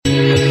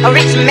a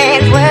rich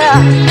man's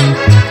world.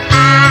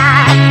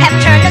 I have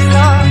turned the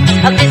soul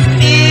of this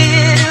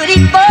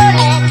beautiful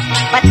land,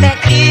 but that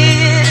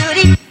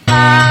beauty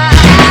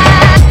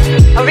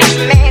a rich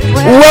man's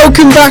world.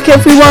 Welcome back,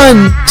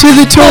 everyone, to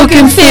the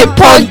Talking Fit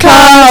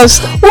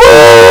podcast.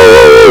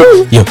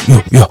 Woo! Yo.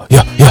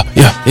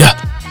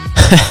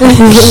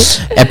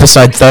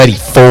 Episode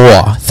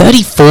 34.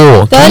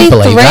 34. Can you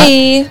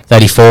believe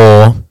that?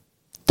 34.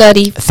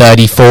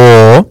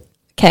 34.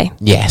 Okay.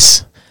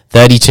 Yes.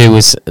 32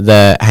 was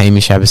the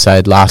Hamish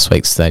episode. Last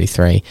week's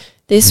 33.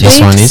 This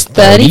one is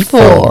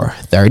 34.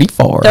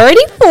 34.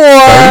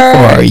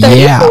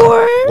 Yeah.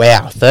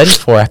 Wow.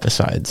 34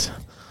 episodes.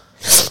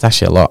 It's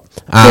actually a lot.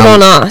 Good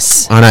on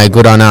us. I know.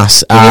 Good on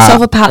us. Give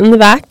yourself a pat on the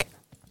back.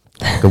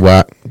 Good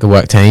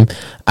work, team.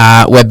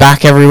 We're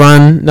back,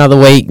 everyone. Another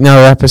week,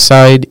 another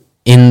episode.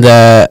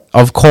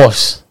 Of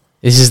course,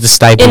 this is the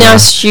staple. In our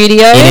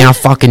studio. In our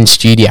fucking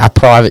studio, our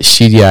private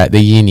studio at the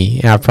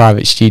uni. Our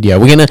private studio.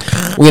 We're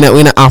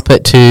gonna up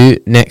it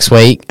to next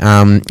week. It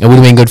would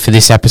have been good for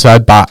this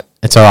episode, but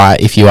it's alright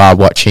if you are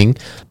watching.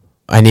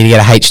 I need to get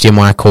a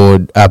HDMI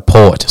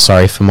port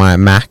for my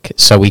Mac,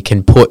 so we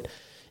can put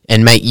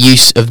and make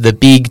use of the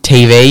big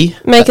TV.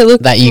 Make it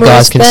look that you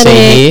guys can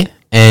see here.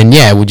 And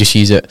yeah, we'll just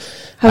use it.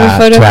 Have a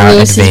photo of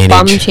Lewis's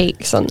bum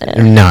cheeks on there.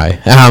 No.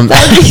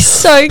 That'd be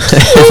so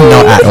cute.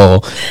 Not at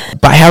all.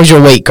 But how was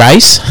your week,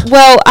 Grace?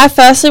 Well, I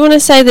firstly want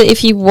to say that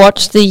if you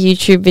watched the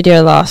YouTube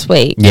video last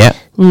week,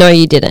 no,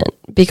 you didn't,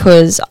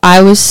 because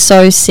I was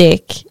so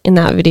sick in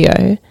that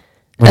video.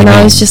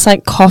 I was just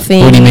like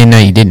coughing. What do you mean, no,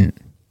 you didn't?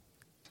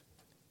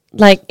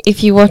 Like,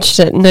 if you watched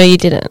it, no, you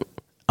didn't.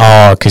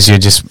 Oh, because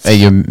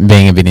you're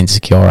being a bit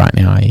insecure right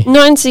now, are you?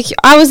 Not insecure.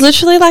 I was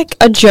literally like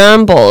a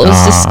germ ball. It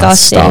was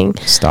disgusting.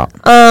 Stop.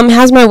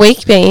 How's my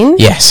week been?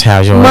 Yes,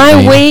 how's your week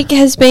been? My week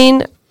has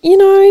been,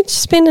 it's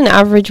just been an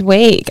average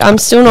week. I'm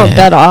still not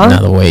better.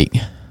 Another week.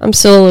 I'm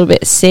still a little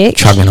bit sick.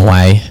 Chugging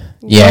away.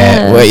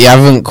 Yeah. Well, you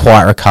haven't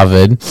quite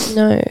recovered.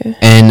 No.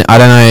 And I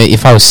don't know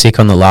if I was sick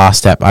on the last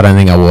step. I don't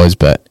think I was,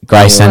 but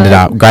Grace ended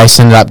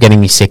up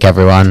getting me sick,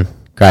 everyone.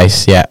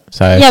 Grace, yeah.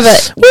 So yeah,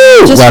 but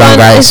just well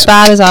done, as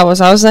bad as I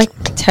was like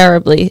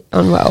terribly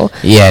unwell.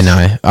 Yeah,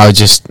 no, I was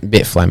just a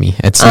bit phlegmy.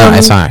 It's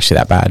not actually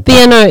that bad. But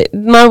yeah, no,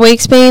 my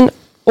week's been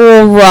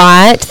all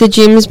right. The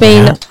gym's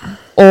been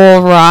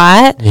all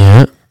right.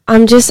 Yeah.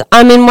 I'm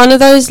in one of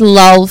those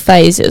lull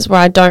phases where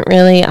I'm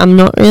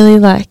not really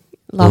like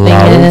loving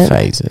lull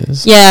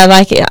phases. Yeah,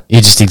 like you're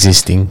just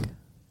existing.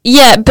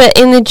 Yeah, but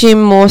in the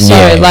gym more so.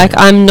 Yeah. Like,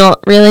 I'm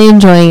not really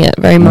enjoying it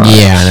very much.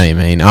 Yeah, I know what you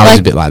mean. I was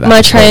a bit like that.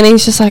 My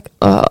training's just like,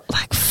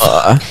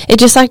 it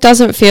just like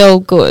doesn't feel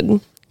good.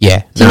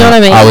 Yeah. Do you know what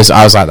I mean? I was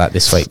like that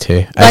this week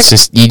too. It's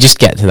just, you just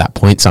get to that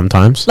point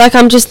sometimes. Like,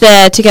 I'm just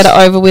there to get it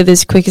over with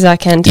as quick as I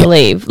can to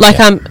leave. Like,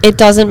 it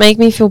doesn't make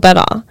me feel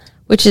better,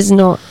 which is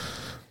not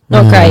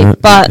great.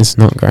 But it's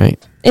not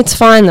great. It's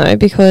fine though,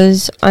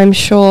 because I'm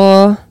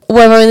sure we've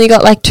only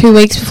got like 2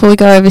 weeks before we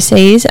go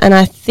overseas, and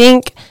I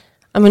think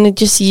I'm going to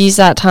just use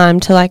that time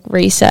to, like,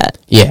 reset.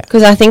 Yeah.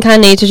 Because I think I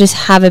need to just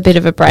have a bit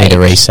of a break. Need a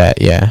reset,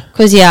 yeah.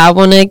 Because, I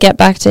want to get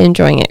back to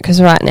enjoying it,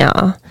 because right now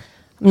I'm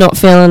not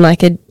feeling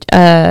like a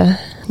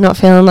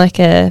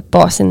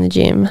boss in the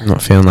gym.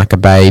 Not feeling like a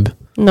babe.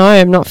 No,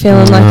 I'm not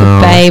feeling like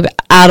a babe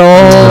at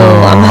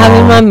all. I'm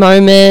having my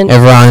moment.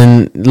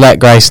 Everyone, let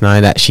Grace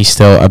know that she's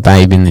still a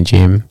babe in the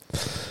gym.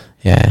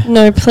 Yeah.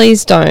 No,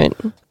 please don't.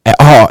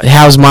 Oh,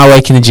 how's my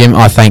week in the gym?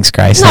 Oh, thanks,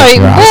 Grace. No,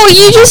 well,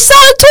 you just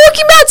started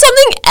talking about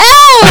something else.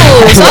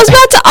 I was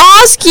about to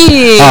ask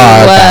you.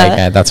 Oh,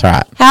 okay, that's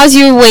right. How's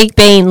your week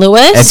been,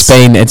 Lewis?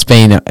 It's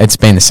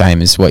been the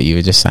same as what you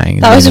were just saying.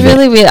 That was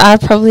really weird. I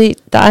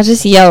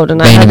just yelled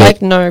and I had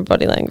like no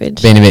body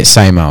language. Been a bit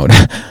same old.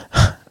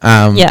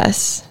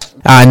 Yes.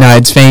 No,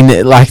 it's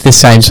been like the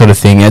same sort of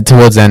thing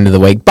towards the end of the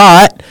week,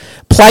 but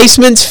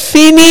placement's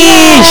finished.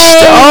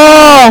 Yay!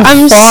 Oh,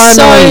 I'm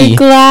finally. So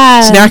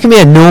glad. So now I can be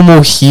a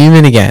normal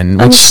human again.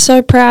 I'm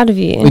so proud of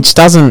you. Which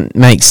doesn't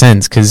make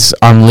sense because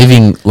I'm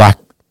living like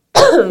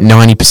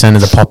 90%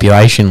 of the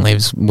population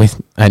lives with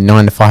a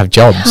 9-to-5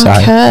 job.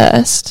 How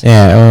cursed.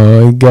 Yeah.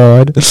 Oh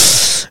God.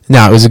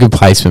 No, it was a good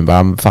placement, but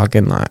I'm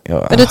fucking like.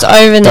 But it's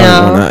over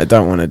now. I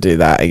don't want to do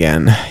that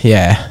again.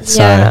 Yeah.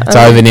 So it's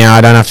over now.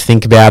 I don't have to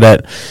think about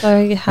it.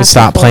 So I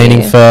start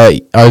planning for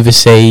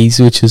overseas,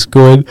 which is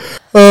good.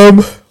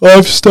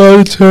 I've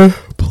started to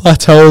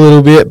plateau a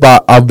little bit,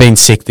 but I've been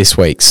sick this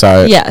week.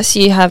 So yes,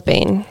 you have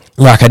been.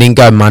 Like I didn't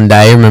go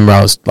Monday. Remember,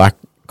 I was like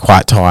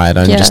quite tired.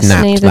 I just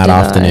napped that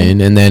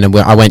afternoon, and then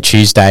I went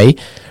Tuesday.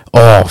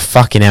 Oh,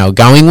 fucking hell.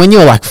 Going when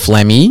you're like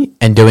phlegmy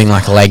and doing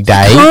like a leg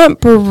day. I can't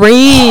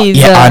breathe.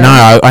 Yeah, I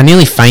know. I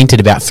nearly fainted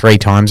about 3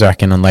 times, I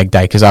reckon, on leg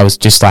day because I was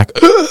just like,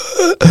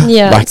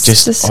 like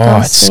just disgusting.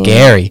 It's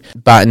scary.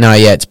 But no,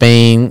 yeah, it's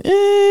been,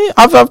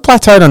 I've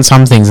plateaued on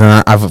some things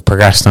and I've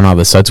progressed on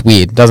others, so it's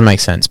weird. It doesn't make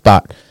sense.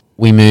 But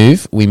we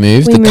move.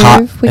 The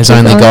cut has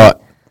only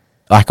got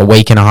like a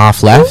week and a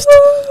half left.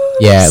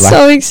 Yeah,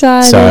 so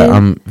excited. So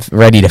I'm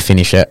ready to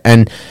finish it.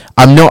 And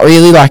I'm not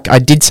really like, I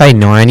did say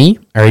 90.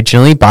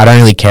 originally, but I don't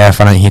really care if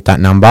I don't hit that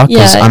number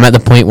because I'm at the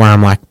point where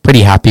I'm like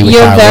pretty happy with how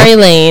I look. You're very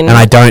lean. And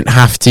I don't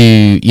have to,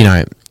 you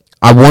know,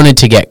 I wanted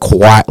to get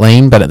quite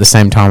lean, but at the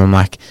same time I'm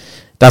like,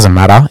 doesn't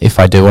matter if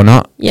I do or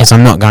not because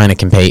I'm not going to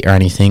compete or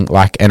anything,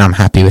 like, and I'm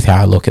happy with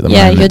how I look at the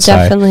moment. Yeah, you're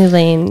definitely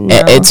lean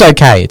now. It's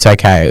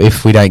okay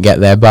if we don't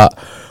get there, but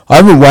I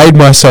haven't weighed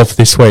myself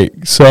this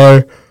week,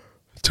 so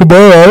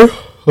tomorrow,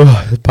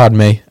 pardon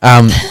me,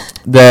 I'm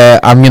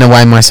going to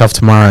weigh myself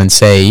tomorrow and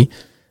see.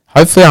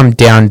 Hopefully I'm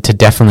down to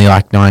definitely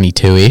like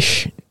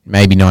 92-ish,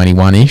 maybe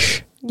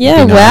 91-ish.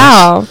 Yeah,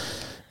 wow.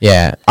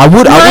 Yeah, I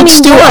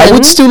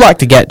would still like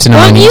to get to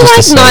 90. Weren't you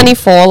like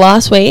 94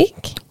 last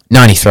week?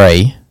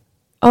 93.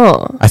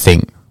 Oh. I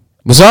think.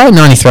 Was I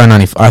 93 or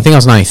 94? I think I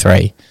was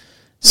 93.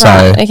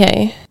 So,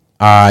 okay.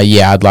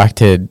 Yeah, I'd like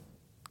to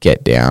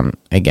get down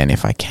again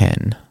if I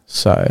can.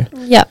 So,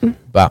 yeah.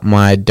 But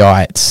my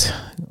diet's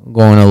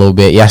going a little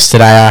bit.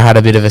 Yesterday I had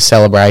a bit of a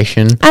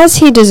celebration. As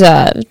he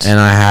deserved.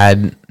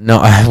 And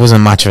it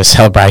wasn't much of a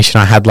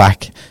celebration. I had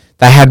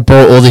they had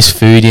brought all this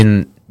food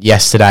in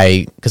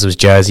yesterday because it was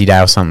Jersey Day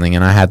or something,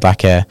 and I had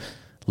like a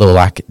little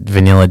like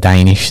vanilla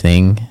Danish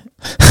thing.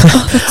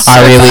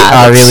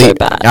 I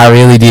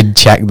really did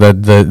check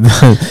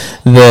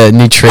the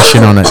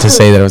nutrition on it to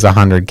see that it was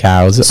 100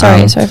 calories.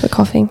 Sorry for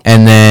coughing.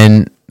 And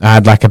then I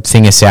had like a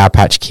thing of Sour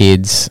Patch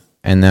Kids,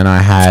 and then I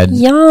had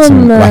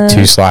like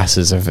 2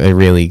 slices of a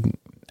really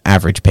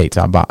average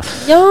pizza. But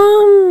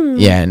yum.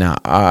 Yeah, no.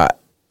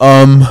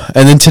 And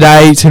then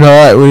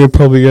tonight we're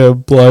probably gonna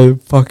blow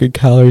fucking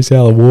calories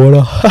out of the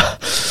water.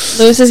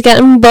 Lewis is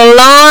getting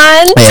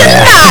blind.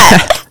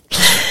 Yeah.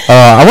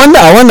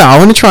 I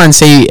want to try and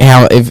see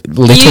if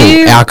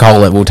little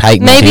alcohol it will take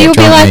me. Maybe you'll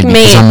be like me.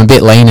 Because I'm a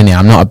bit leaner now.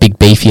 I'm not a big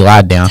beefy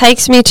lad now.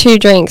 Takes me 2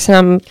 drinks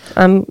and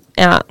I'm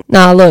out.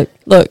 Nah, look.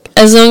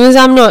 As long as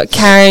I'm not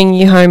carrying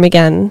you home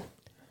again,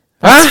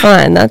 that's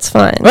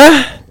fine.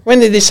 When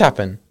did this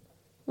happen?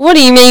 What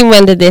do you mean,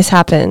 when did this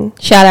happen?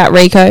 Shout out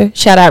Rico.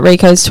 Shout out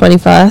Rico's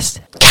 21st.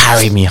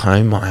 Carry me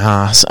home, my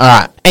ass. All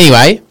right.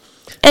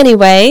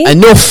 Anyway.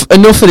 Enough of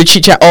the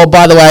chit chat. Oh,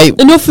 by the way,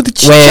 enough of the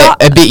chit chat.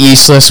 We're a bit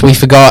useless. We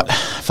forgot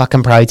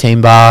fucking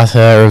protein bar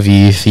to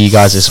review for you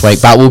guys this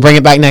week, but we'll bring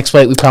it back next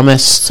week. We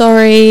promise.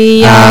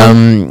 Sorry.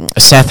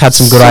 Seth had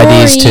some good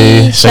ideas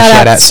too. So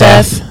shout out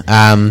Seth.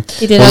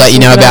 We'll let you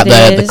know about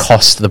the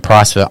cost, the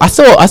price of it. I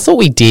thought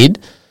we did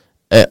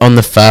on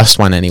the first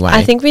one anyway.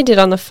 I think we did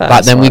on the first.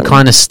 But then we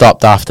kind of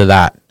stopped after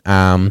that.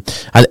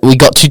 We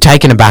got too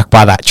taken aback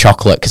by that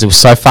chocolate because it was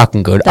so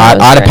fucking good.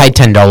 I'd have paid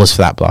 $10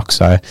 for that block.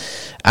 So,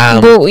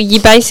 well, you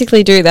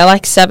basically do. They're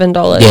like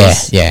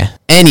 $7. Yeah.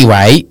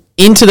 Anyway,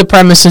 into the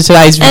premise of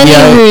today's video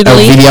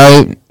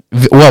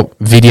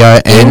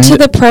and into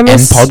the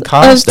premise and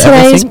podcast of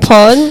today's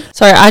pod.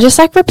 Sorry, I just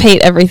like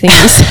repeat everything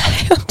you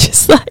say. I'm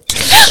just like,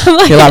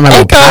 you're like my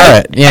little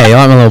parrot. Yeah, you're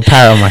like my little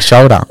parrot on my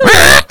shoulder.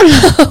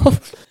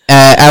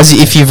 As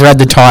if you've read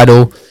the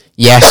title.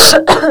 Yes,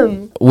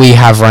 we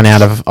have run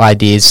out of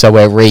ideas, so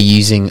we're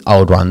reusing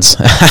old ones.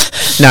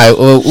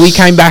 No, we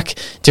came back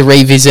to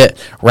revisit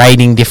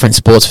rating different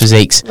sports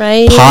physiques,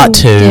 part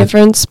 2.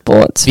 Different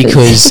sports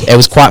because it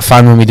was quite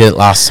fun when we did it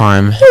last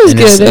time. It was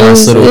good. It's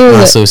a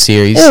nice little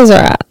series. It was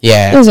alright.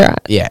 Yeah, it was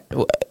alright. Yeah,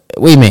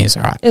 we mean it's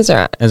alright. It's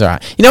alright. It's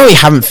alright. You know what we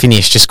haven't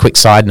finished? Just quick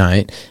side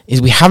note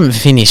is we haven't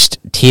finished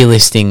tier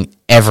listing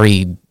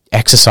every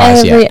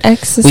exercise yet.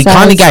 We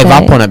kind of gave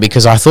up on it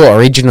because I thought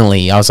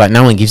originally I was like,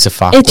 no one gives a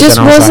fuck. It just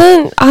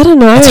wasn't. Like, I don't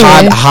know.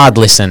 It's hard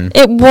listen.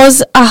 It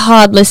was a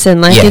hard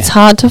listen. Like it's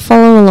hard to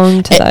follow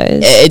along to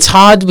those. It's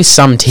hard with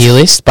some tier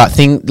lists, but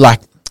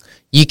like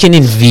you can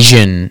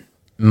envision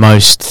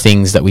most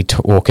things that we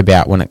talk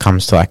about when it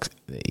comes to like,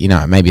 you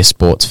know, maybe a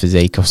sports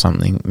physique or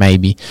something,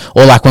 maybe,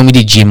 or like when we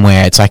did gym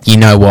wear, it's like, you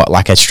know what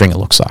like a stringer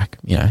looks like,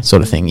 you know,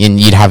 sort of thing, and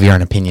you'd have your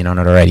own opinion on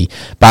it already,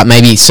 but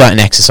maybe certain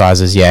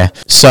exercises.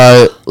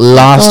 So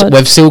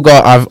we've still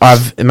got,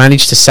 I've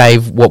managed to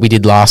save what we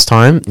did last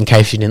time in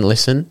case you didn't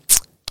listen.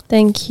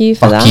 Thank you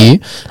for that.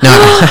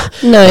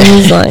 Fuck you. No,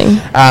 he's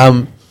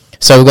lying.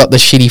 So we've got the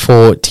shitty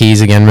 4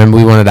 tiers again. Remember,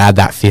 we wanted to add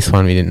that 5th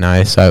one we didn't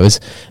know. So it was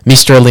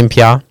Mr.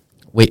 Olympia,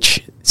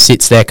 which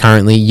sits there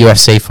currently,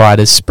 UFC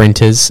fighters,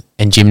 sprinters,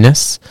 and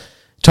gymnasts.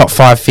 Top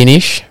 5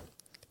 finish,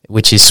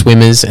 which is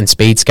swimmers and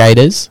speed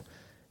skaters.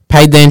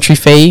 Paid the entry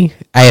fee,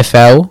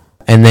 AFL.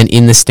 And then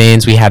in the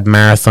stands, we had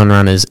marathon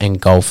runners and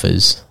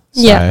golfers.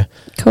 Yeah,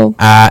 cool.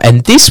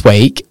 And this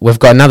week, we've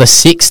got another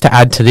 6 to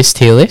add to this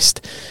tier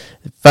list.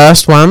 The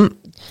first one,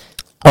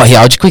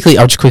 I'll just quickly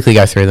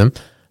go through them.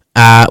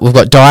 We've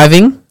got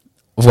diving.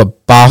 We've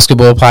got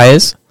basketball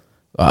players.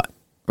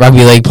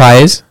 Rugby league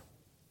players.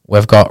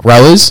 We've got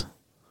rowers,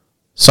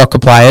 soccer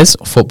players,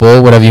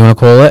 football, whatever you want to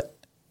call it.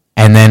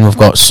 And then we've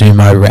got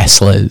sumo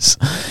wrestlers.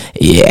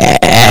 Yeah.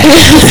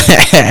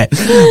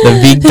 The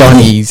big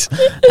donnies.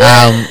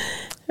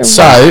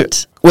 So,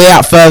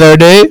 without further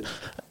ado,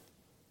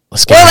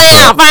 let's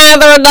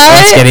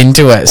get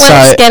into it.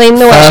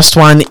 First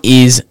one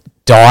is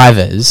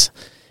divers.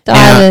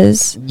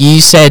 Divers. Now, you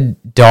said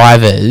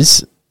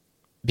divers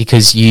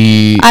because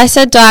you... I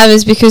said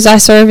divers because I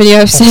saw a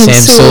video of Sam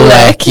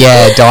Sulek.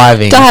 Yeah,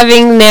 diving.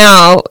 Diving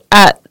now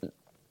at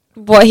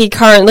what he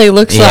currently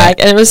looks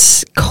like, and it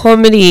was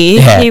comedy.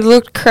 Yeah. He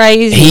looked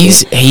crazy.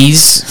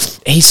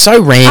 He's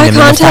so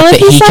random. I can't tell if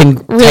he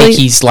can really take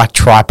his like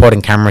tripod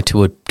and camera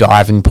to a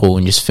diving pool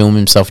and just film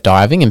himself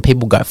diving, and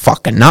people go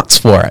fucking nuts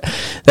for it.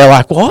 They're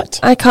like, "What?"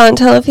 I can't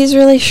tell if he's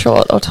really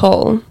short or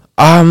tall.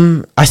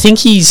 I think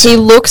he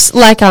looks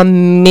like a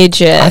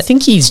midget. I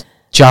think he's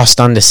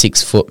just under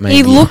 6 foot, maybe.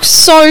 He looks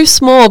so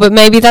small, but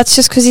maybe that's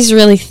just because he's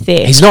really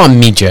thick. He's not a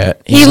midget.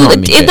 He's not a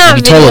midget. In that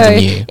video, taller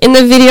than you. In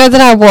the video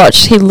that I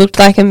watched, he looked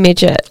like a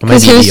midget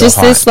because he was just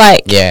height. This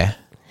like yeah.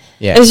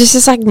 It was just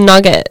this like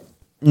nugget.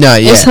 No,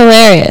 yeah, it was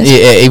hilarious.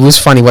 It was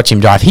funny watching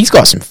him dive. He's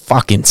got some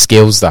fucking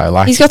skills though.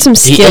 Like he's got some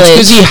skills.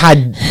 It's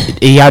because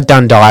he had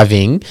done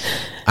diving.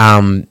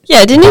 Didn't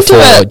he do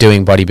it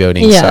doing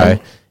bodybuilding? Yeah. So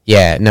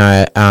yeah,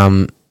 no.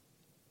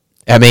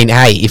 I mean,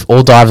 hey, if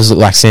all divers look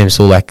like Sam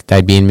Sulek,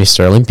 they'd be in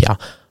Mr. Olympia.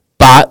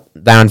 But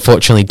they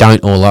unfortunately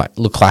don't all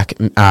look like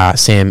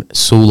Sam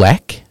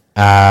Sulek.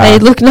 They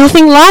look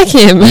nothing like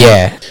him.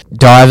 Yeah,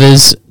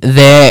 divers,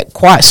 they're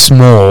quite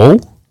small.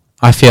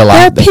 I feel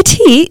like they're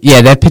petite.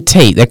 Yeah, they're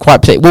petite. They're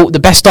quite petite. Well, the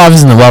best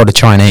divers in the world are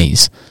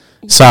Chinese.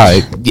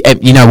 So,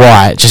 you know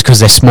why? Just because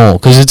they're small.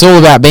 Because it's all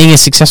about being a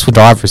successful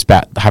diver is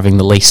about having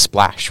the least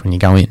splash when you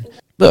go in.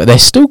 Look, they're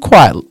still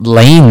quite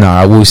lean, though,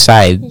 I will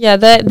say. Yeah,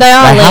 they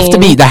are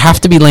lean. They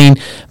have to be lean,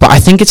 but I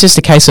think it's just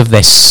a case of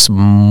they're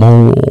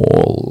small.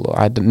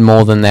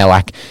 More than they're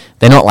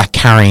not like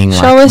carrying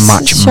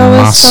much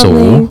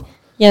muscle.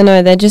 Yeah,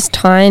 no, they're just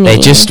tiny. They're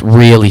just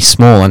really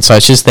small, and so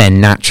it's just their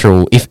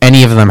natural. If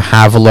any of them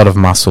have a lot of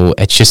muscle,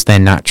 it's just their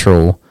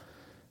natural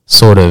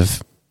sort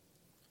of.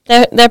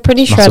 They're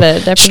pretty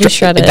shredded. They're pretty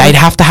shredded. They'd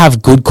have to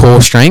have good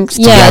core strength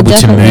to be able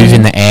to move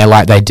in the air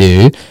like they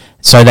do.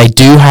 So they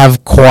do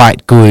have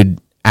quite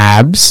good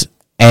abs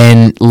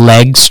and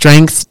leg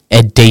strength,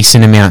 a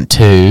decent amount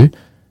too,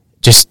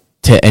 just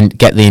to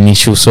get the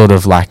initial sort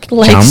of like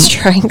leg jump.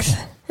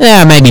 Strength.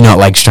 Yeah, maybe not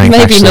leg strength.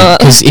 Maybe actually, not,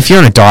 because if you're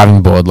on a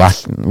diving board, like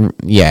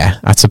yeah,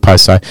 I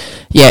suppose so.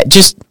 Yeah,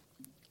 just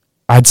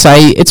I'd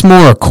say it's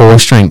more a core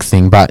strength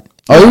thing, but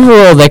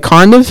overall they're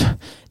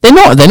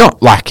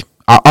not like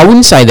I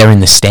wouldn't say they're in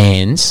the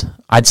stands.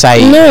 I'd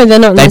say no, they're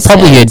not. They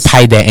probably had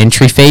paid their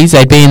entry fees.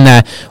 They'd be in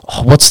the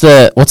what's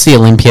the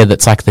Olympia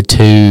that's like the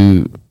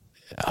two.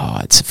 Oh,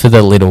 it's for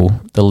the little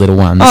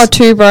ones. Oh,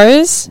 two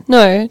bros?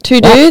 No,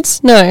 two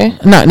dudes? No.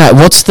 No.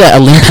 What's the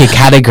Olympia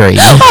category?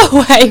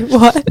 Oh wait,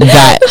 what?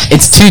 That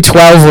it's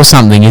 212 or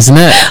something, isn't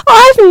it?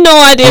 I have no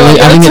idea what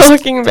you're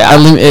talking about.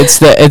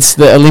 It's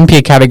the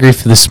Olympia category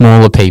for the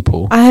smaller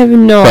people. I have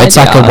no idea. It's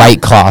like a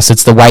weight class.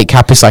 It's the weight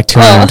cap is like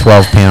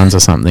 212 pounds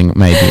or something,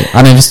 maybe.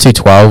 I don't know if it's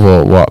 212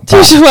 or what.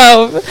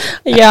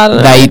 212. Yeah, I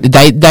don't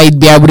know. They'd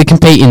be able to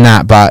compete in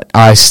that, but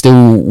I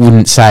still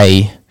wouldn't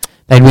say.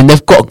 They'd win.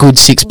 They've got good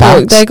six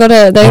packs. They got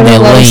a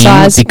lot of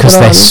size because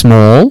they're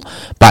small.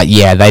 But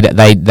yeah,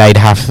 they'd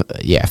have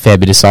a fair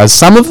bit of size.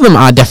 Some of them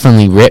are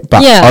definitely ripped,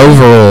 but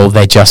overall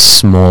they're just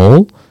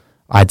small.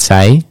 I'd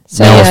say.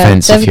 So no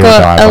offense if you're a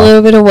diver. They've got a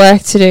little bit of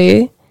work to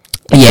do.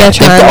 Yeah, they've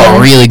got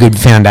a really good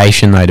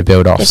foundation though to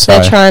build off. If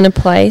they're trying to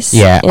place.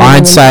 Yeah,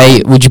 I'd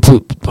say. Would you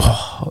put?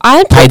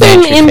 I'd put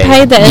them in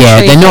paid the entry.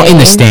 Yeah, they're not in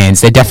the stands.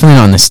 They're definitely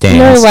not in the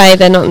stands. No way,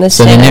 they're not in the stands.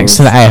 So they're next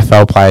to the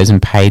AFL players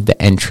and paid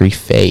the entry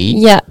fee.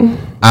 Yeah.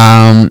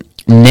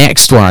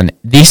 Next one.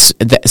 There's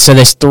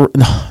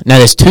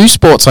two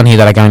sports on here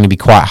that are going to be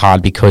quite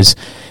hard because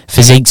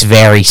physiques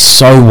vary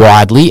so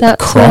widely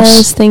across. That's what I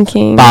was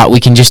thinking. But we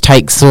can just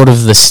take sort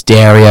of the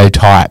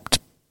stereotyped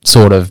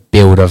sort of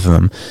build of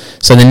them.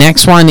 So the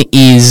next one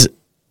is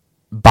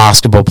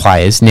basketball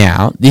players.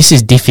 Now, this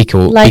is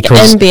difficult like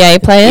because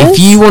NBA players. If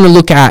you want to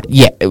look at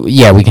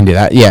we can do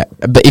that. Yeah,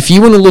 but if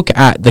you want to look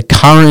at the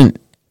current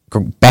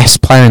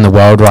best player in the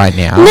world right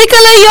now,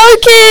 Nikola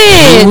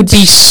Jokic, he would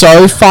be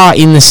so far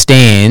in the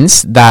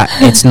stands that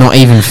it's not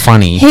even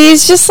funny.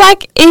 He's just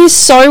like, he's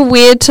so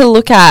weird to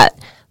look at.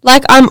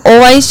 Like, I'm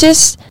always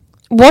just,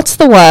 what's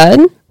the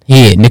word?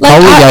 Here, Nikola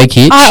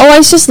Jokic. I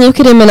always just look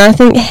at him and I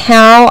think,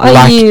 how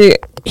are you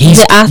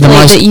the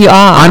athlete that you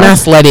are?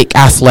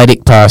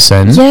 Athletic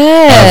person.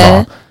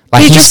 Yeah. Ever.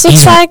 Like he just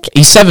looks like...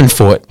 He's 7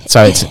 foot,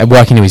 so it's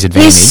working to his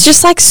advantage. He's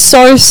just like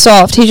so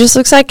soft. He just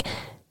looks like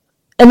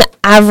an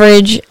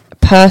average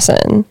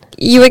person.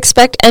 You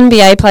expect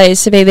NBA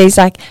players to be these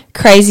like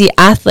crazy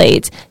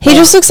athletes. He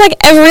just looks like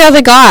every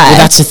other guy. Well,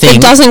 that's the thing. He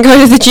doesn't go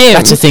to the gym.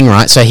 That's the thing,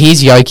 right? So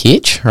here's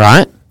Jokic,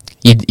 right?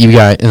 You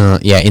go,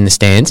 in the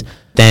stands.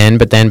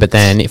 But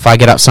then, if I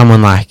get up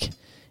someone like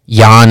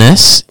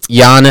Giannis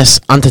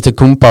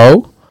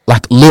Antetokounmpo,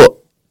 like,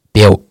 look,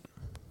 built.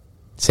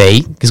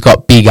 See? He's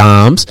got big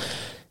arms.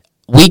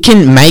 We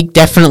can make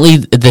definitely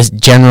this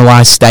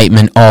generalized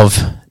statement of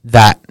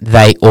that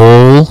they're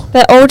all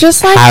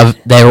just like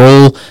they're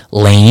all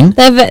lean.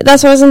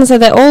 That's what I was going to say.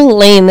 They're all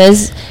lean. They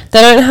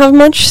don't have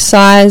much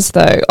size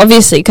though,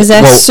 obviously, because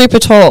they're super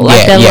tall.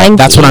 Like they're lanky.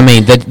 That's what I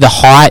mean. The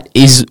height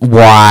is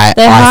why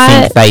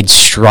I think they'd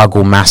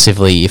struggle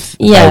massively if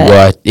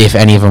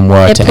any of them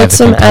were to ever compete. It puts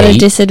them at a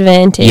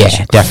disadvantage.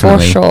 Yeah,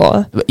 definitely. For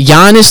sure.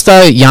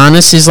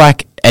 Giannis is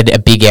like a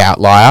big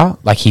outlier.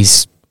 Like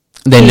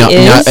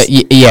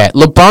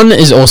LeBron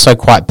is also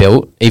quite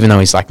built, even though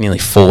he's like nearly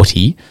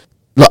 40.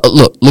 Look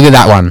at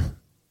that one.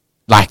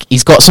 Like,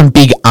 he's got some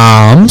big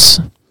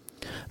arms,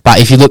 but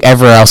if you look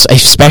everywhere else,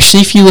 especially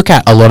if you look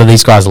at a lot of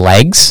these guys'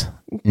 legs,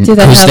 because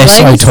they're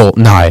legs? So tall.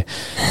 No,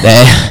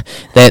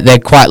 they're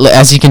quite.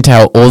 As you can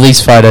tell, all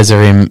these photos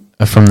are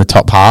from the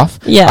top half.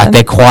 Yeah, like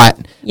they're quite.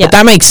 Yeah, but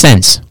that makes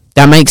sense.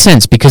 That makes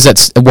sense because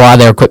that's why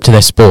they're equipped to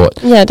their sport.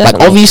 Yeah, definitely.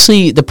 Like,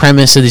 obviously, the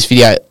premise of this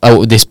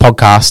this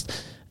podcast,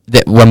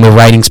 that when we're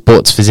rating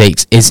sports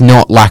physiques, is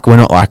not like, we're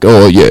not like,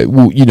 oh yeah,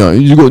 well, you know,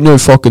 you got no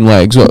fucking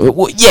legs.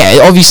 Well, yeah,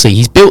 obviously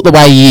he's built the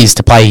way he is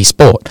to play his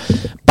sport,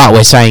 but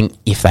we're saying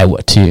if they were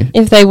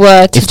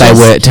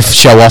to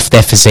show off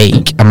their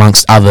physique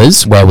amongst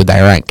others, where would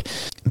they rank?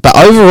 But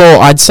overall,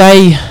 I'd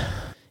say,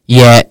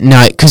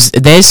 because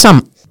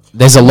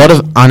there's a lot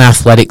of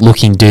unathletic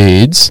looking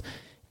dudes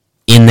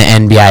in the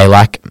NBA.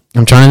 Like,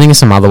 I'm trying to think of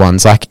some other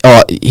ones. Like,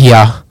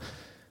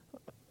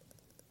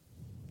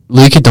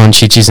 Luka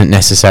Doncic isn't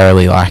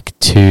necessarily like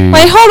too...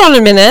 Wait, hold on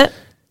a minute.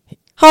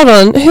 Hold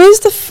on.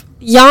 Who's the...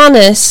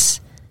 Giannis.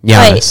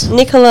 Giannis. Wait,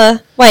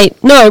 Nikola...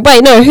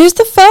 no. Who's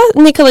the first?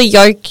 Nikola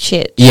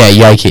Jokic. Yeah,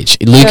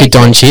 Jokic. Luka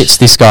Doncic,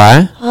 this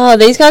guy. Oh,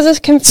 these guys are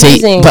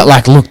confusing. See, but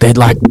like, look,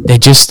 they're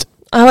just...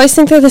 I always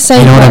think they're the same.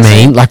 You know what I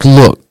mean? Like,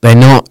 look, they're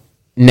not...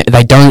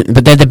 They don't...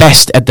 But they're the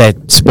best at their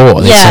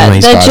sport. Yeah,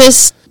 they're guys.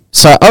 Just...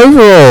 So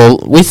overall,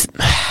 with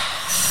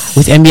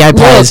NBA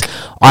players...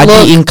 I'd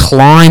be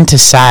inclined to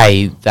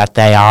say that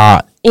they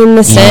are in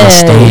the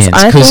stands.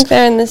 I think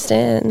they're in the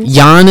stands.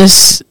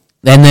 Giannis,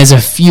 then there's a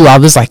few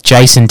others like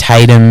Jason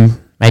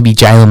Tatum, maybe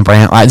Jaylen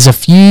Brown. Like, there's a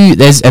few.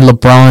 There's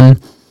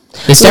LeBron.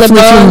 There's definitely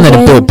a few of them that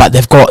are built, but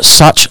they've got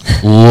such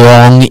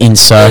long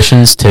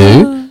insertions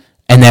too,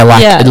 and they're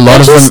like a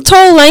lot of them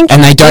tall, lanky,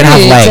 and they don't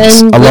have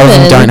legs. A lot of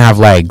them don't have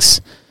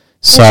legs.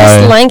 So they're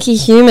just lanky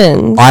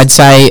humans. I'd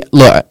say,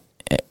 look,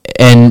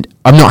 and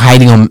I'm not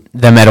hating on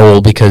them at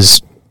all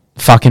because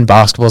fucking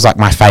basketball is like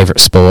my favourite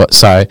sport.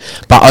 So,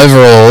 but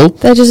overall,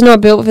 they're just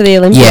not built for the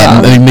Olympia.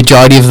 Yeah,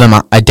 majority of them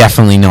are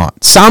definitely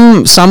not.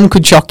 Some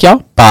could shock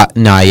you, but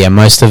no,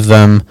 most of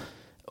them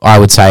I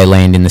would say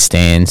land in the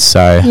stands.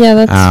 So yeah,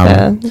 that's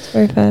fair. That's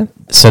very fair.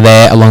 So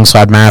they're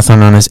alongside marathon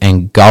runners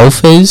and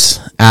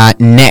golfers.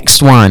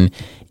 Next one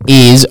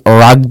is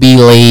rugby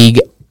league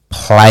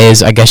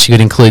players. I guess you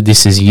could include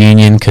this as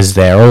union because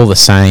they're all the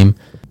same.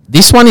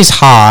 This one is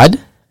hard.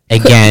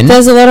 Again,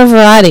 there's a lot of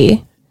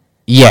variety.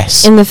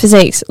 Yes. In the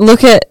physiques.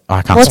 Look at...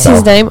 what's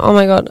his name? Oh,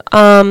 my God.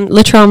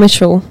 Latrell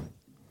Mitchell.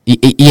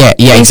 Yeah,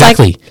 He's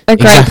exactly. Like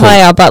a great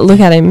player, but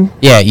look at him.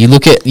 Yeah, you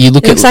look at...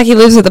 Looks like he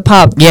lives at the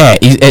pub. Yeah,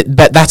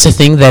 but that's the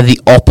thing. They're the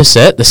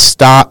opposite, the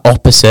stark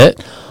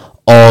opposite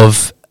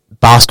of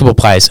basketball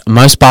players.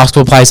 Most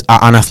basketball players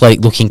are unathletic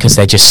looking because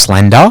they're just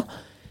slender.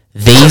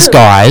 These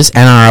guys,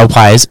 NRL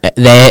players,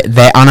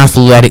 they're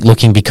unathletic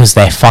looking because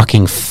they're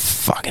fucking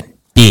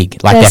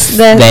big. Like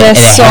they're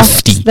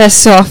soft. hefty. They're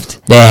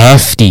soft. They're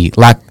hefty.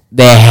 Like,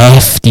 they're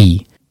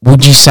hefty.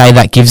 Would you say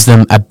that gives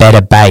them a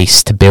better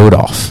base to build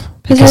off?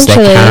 Because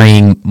they're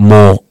carrying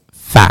more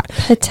fat.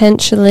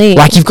 Potentially.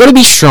 Like, you've got to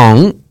be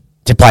strong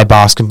to play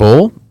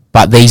basketball,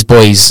 but these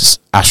boys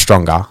are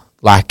stronger.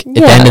 Like, at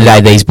the end of the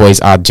day, these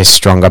boys are just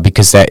stronger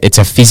because it's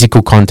a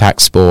physical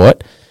contact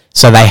sport.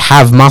 So they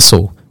have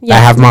muscle. Yeah.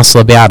 They have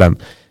muscle about them.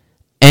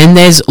 And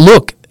there's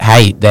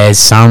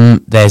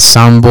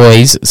some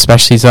boys,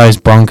 especially those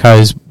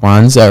Broncos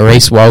ones,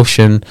 Reece Walsh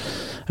and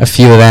a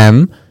few of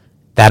them,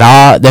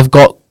 they've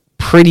got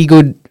pretty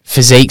good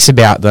physiques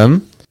about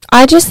them.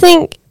 I just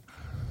think,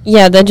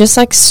 they're just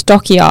like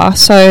stockier,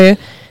 so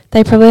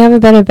they probably have a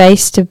better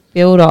base to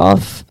build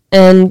off,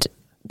 and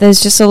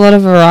there's just a lot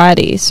of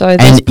variety. So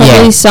there's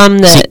probably some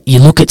that you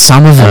look at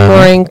some of them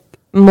are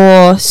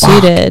more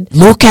suited.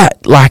 Look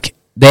at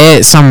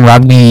there's some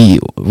rugby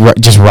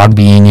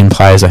union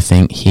players, I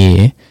think,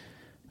 here.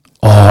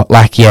 Oh,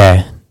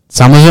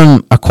 some of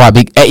them are quite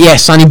big.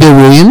 Sonny Bill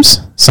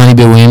Williams. Sonny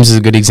Bill Williams is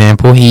a good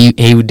example.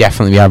 He would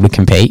definitely be able to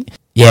compete.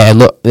 Yeah,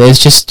 look, there's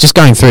just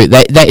going through.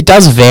 It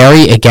does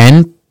vary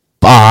again,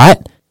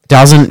 but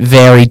doesn't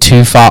vary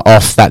too far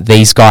off that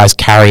these guys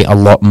carry a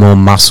lot more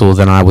muscle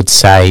than I would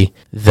say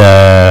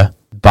the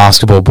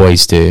basketball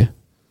boys do.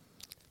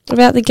 What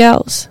about the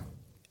girls?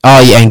 Oh,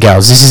 yeah, and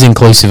girls. This is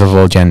inclusive of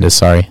all genders,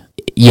 sorry.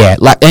 Yeah,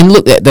 and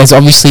look, there's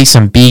obviously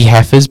some big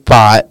heifers,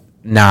 but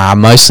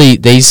mostly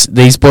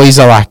these boys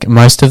are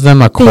most of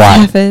them are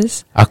quite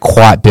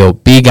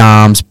built. Big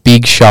arms,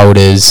 big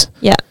shoulders.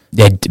 Yeah.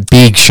 They're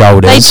big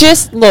shoulders. They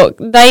just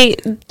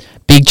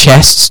big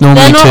chests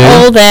normally too. They're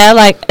not all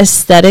there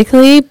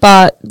aesthetically,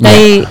 but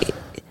they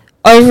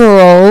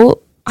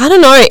overall, I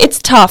don't know. It's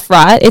tough,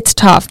 right? It's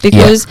tough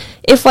because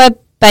if we're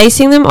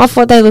basing them off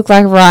what they look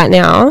like right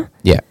now,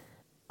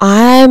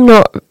 I'm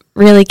not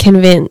really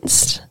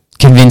convinced.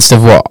 Convinced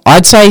of what?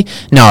 I'd say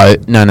no.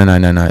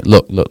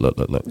 Look.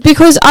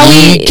 Because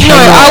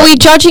are we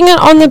judging it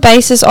on the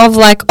basis of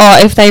like, oh,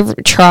 if they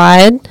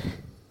tried,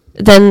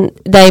 then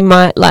they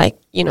might like,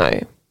 you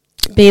know,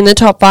 be in the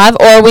top 5,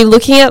 or are we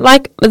looking at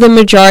like the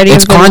majority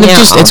of them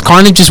now? It's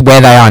kind of just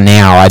where they are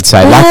now, I'd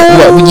say.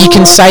 Like you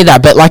can say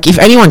that, but like if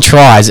anyone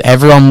tries,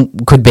 everyone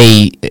wouldn't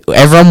be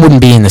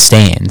in the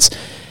stands.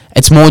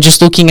 It's more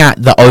just looking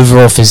at the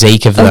overall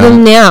physique of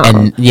them now.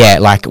 And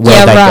like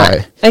where they go.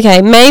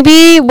 Okay,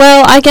 maybe,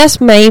 well, I guess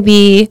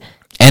maybe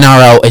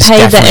NRL is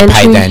definitely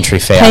paid the entry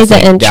fee. I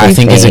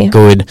think is a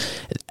good...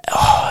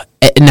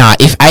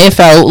 if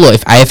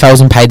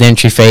AFL's in paid the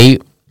entry fee,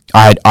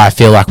 I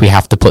feel like we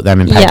have to put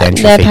them in paid the entry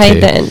fee too. Yeah, they're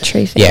paid the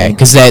entry fee. Yeah,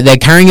 because they're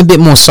carrying a bit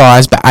more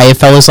size, but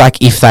AFL is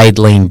like if they'd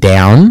lean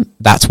down,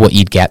 that's what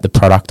you'd get the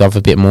product of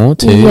a bit more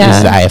too,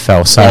 is the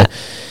AFL. So...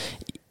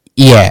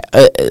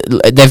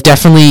 they've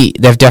definitely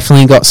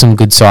got some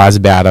good size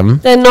about them.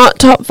 They're not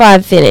top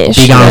 5 finish.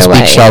 Big arms,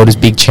 big shoulders,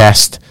 big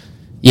chest.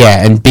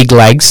 Yeah, and big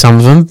legs. Some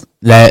of them,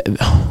 they're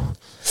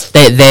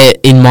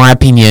in my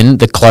opinion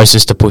the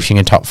closest to pushing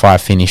a top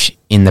 5 finish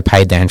in the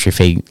paid the entry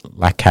fee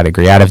like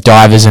category out of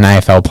divers and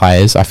AFL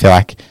players. I feel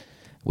like,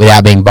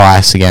 without being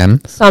biased again,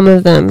 some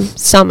of them,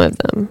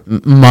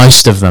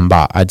 most of them,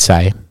 but I'd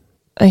say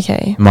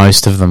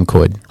most of them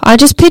could. I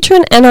just picture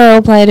an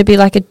NRL player to be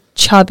like a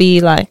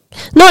chubby, like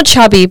not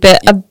chubby,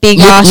 but a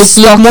big ass,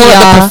 look more like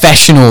the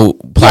professional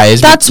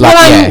players. That's what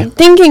I'm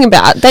thinking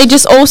about. They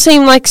just all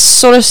seem like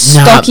sort of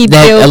stocky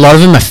build. A lot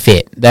of them are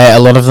fit. A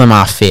lot of them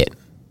are fit.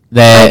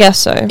 I guess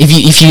so.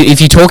 If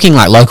you're talking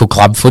like local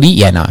club footy,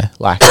 no,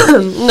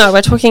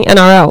 we're talking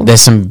NRL.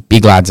 There's some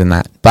big lads in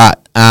that, but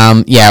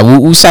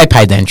we'll say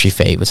paid the entry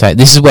fee. We'll say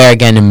this is where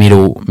again a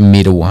middle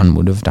one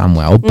would have done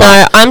well. But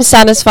no, I'm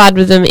satisfied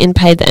with them in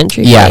paid the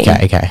entry fee. Yeah,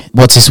 okay.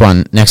 What's this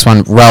one? Next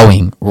one,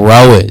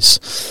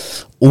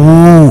 rowers.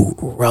 Ooh,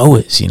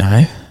 rowers. You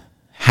know,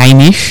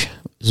 Hamish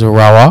is a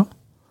rower.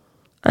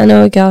 I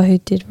know a girl who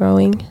did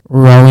rowing.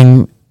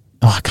 Oh,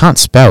 I can't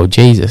spell.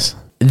 Jesus,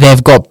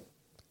 they've got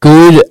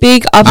good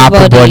big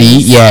upper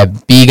bodies. Yeah,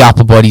 big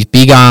upper bodies,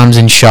 big arms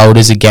and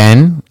shoulders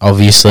again,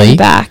 obviously.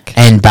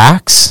 And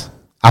backs.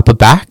 Upper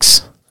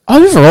backs.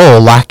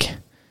 Overall, like,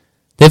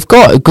 they've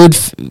got good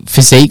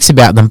physiques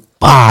about them,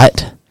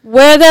 but...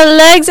 Where are their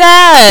legs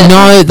at?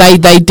 No, they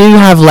do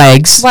have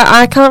legs. Well,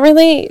 I can't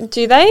really...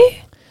 Do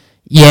they?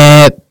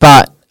 Yeah,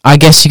 but I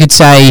guess you could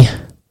say...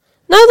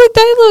 No, look,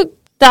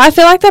 I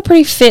feel like they're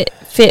pretty fit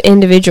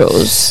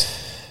individuals.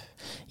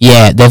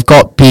 Yeah, they've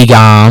got big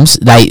arms.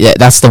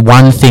 That's the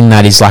one thing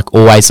that is like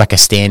always like a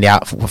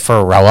standout for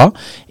a rower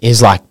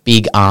is like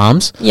big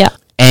arms. Yeah.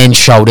 And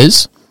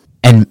shoulders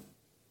and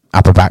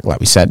upper back,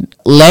 like we said.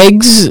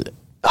 Legs.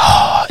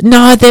 Oh,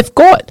 no, they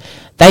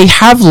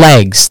have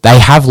legs.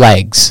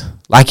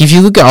 Like if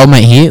you look at old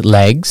mate here,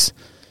 legs.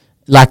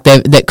 Like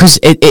because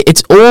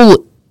it's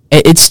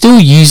still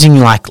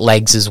using like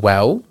legs as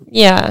well.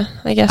 Yeah,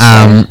 I guess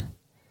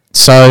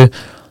so.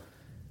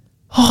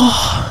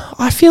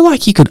 I feel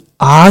like you could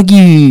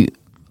argue...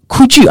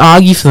 Could you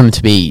argue for them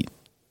to be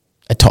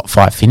a top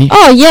 5 finish?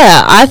 Oh,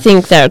 yeah. I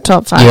think they're a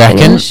top 5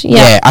 finish.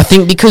 Yeah, I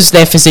think because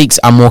their physiques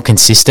are more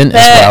consistent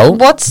as well.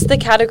 What's the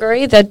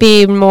category? That'd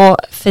be more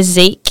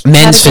physique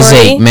Men's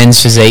category.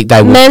 physique.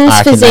 They would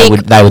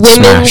women's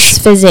smash.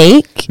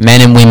 Physique.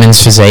 Men and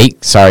women's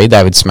physique. Sorry,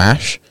 they would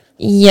smash.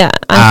 Yeah,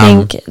 I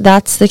think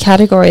that's the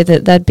category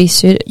that they'd be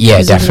suited.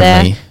 Yeah,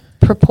 definitely. Of their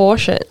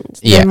proportions.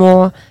 They're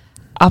more...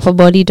 upper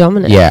body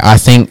dominant. Yeah, I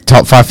think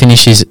top 5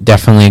 finish is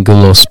definitely a good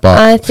little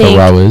spot for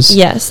rowers.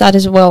 Yes, that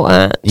is well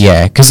earned.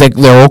 Yeah, because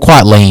they're all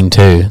quite lean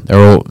too. They're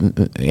all,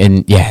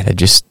 they're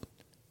just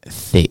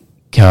thick,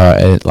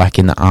 like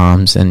in the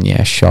arms and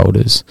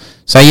shoulders.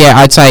 So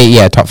I'd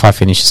say top 5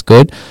 finish is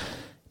good.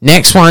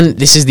 Next one,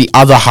 this is the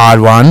other hard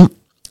one,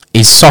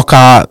 is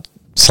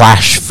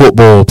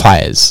soccer/football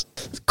players.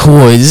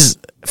 Because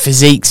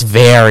physiques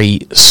vary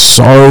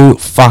so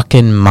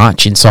fucking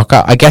much in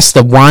soccer. I guess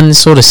the one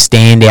sort of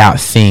standout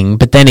thing,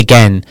 but then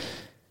again,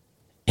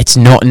 it's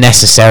not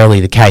necessarily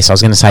the case. I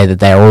was going to say that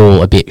they're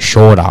all a bit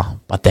shorter,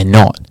 but they're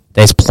not.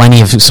 There's plenty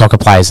of soccer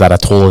players that are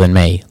taller than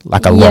me,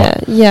 like a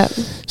lot. Yeah.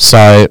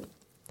 So...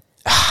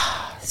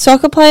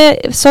 Soccer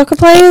players, they're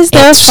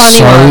a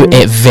funny one.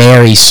 It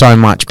varies so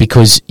much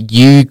because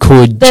you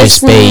could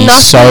just be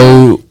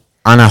so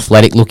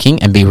unathletic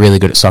looking and be really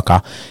good at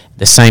soccer.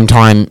 The same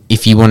time,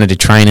 if you wanted to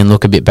train and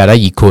look a bit better,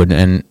 you could,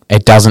 and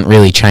it doesn't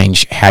really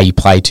change how you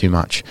play too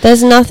much.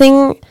 There's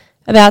nothing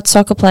about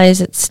soccer players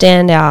that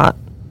stand out.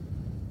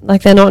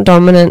 Like, they're not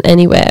dominant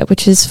anywhere,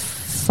 which is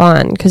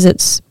fine because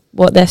it's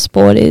what their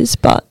sport is,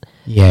 but...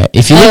 Yeah,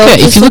 if you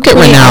look at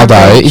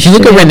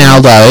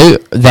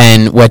Ronaldo,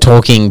 then we're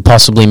talking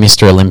possibly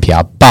Mr.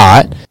 Olympia.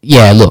 But,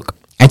 look,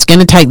 it's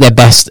going to take their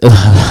best...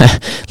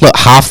 Look,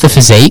 half the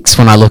physiques,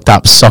 when I looked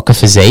up soccer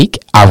physique,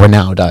 are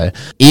Ronaldo.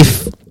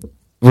 If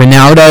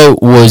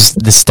Ronaldo was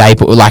the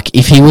staple. Like,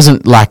 if he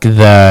wasn't like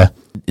the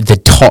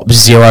top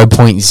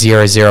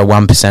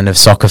 0.001% of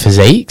soccer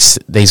physiques,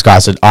 these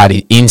guys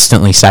I'd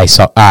instantly say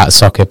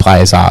soccer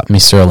players are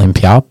Mr.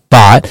 Olympia,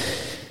 but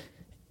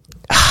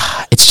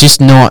it's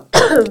just not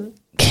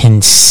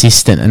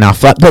consistent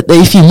enough. Like, but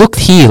if you look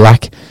here,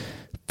 like,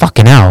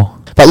 fucking hell.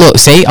 But look,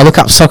 see, I look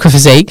up soccer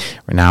physique,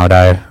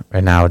 Ronaldo.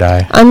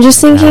 I'm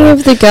just thinking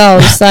of the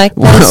girls, like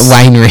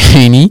Wayne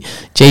Rooney,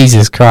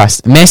 Jesus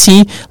Christ,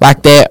 Messi.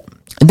 Like, they're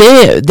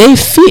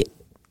fit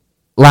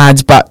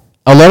lads, but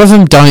a lot of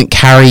them don't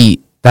carry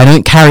a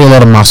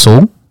lot of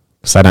muscle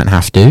because they don't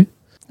have to.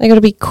 They got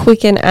to be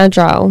quick and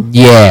agile.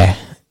 Yeah.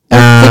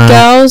 The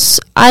girls,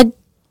 I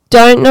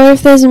don't know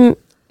if there's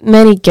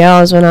many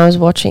girls when I was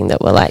watching that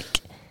were like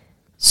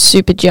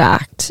super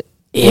jacked.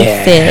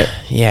 Yeah. Fit.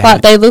 Yeah.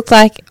 But they look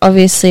like,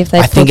 obviously, if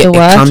they put the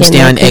work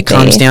in, it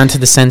comes down to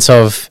the sense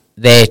of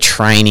their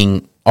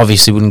training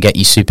obviously wouldn't get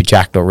you super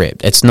jacked or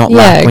ripped. It's not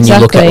like when you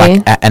look at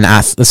like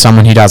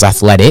someone who does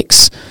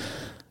athletics,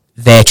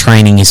 their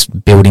training is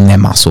building their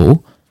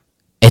muscle.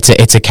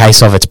 It's a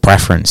case of its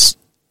preference,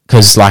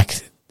 because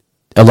like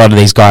a lot of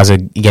these guys are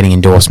getting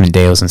endorsement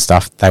deals and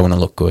stuff. They want to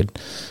look good,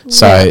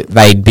 so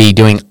they'd be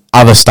doing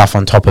other stuff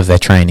on top of their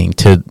training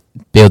to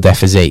build their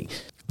physique.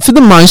 For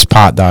the most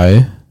part,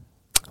 though,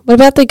 what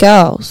about the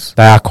girls?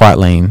 They are quite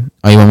lean.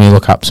 Oh, you want me to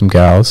look up some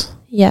girls?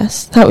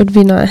 Yes, that would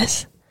be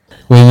nice.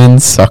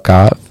 Women's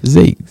soccer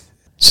physique.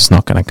 It's just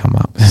not going to come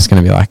up. It's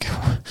going to be like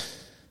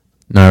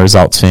no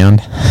results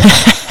found.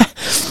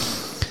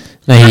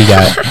 There you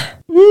go.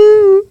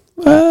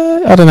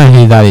 I don't know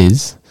who that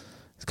is.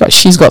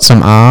 She's got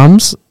some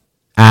arms,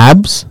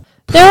 abs.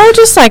 They're all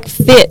just like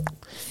fit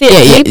people.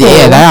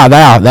 Yeah,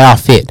 they are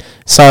fit.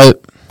 So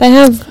they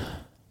have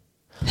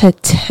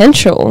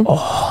potential.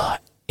 Oh,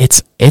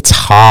 it's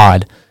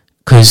hard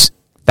because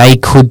they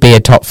could be a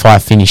top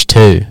 5 finish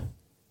too.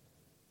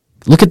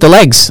 Look at the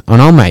legs on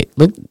old mate.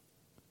 Look.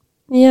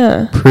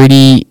 Yeah.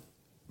 Pretty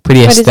Wait,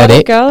 aesthetic. Is that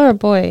a girl or a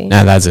boy?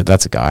 No, that's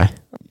a guy.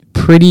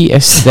 Pretty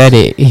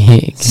aesthetic.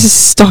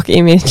 Stock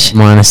image.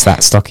 Minus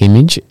that stock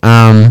image.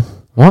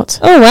 What?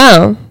 Oh,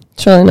 wow.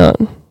 Surely not.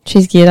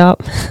 She's geared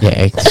up.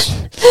 Yeah,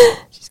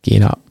 she's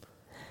geared up.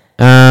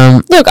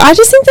 Look, I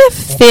just think they're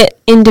fit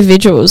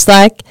individuals.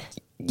 Like,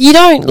 you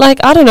don't, like,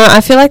 I don't know.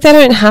 I feel like they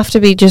don't have to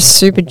be just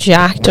super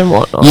jacked and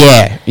whatnot.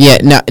 Yeah,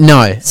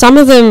 no. Some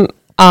of them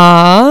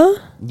are.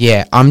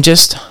 Yeah, I'm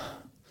just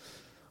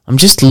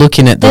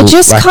looking at they're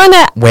just like, kind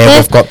of where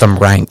we've got them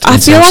ranked. I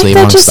feel like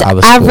they're just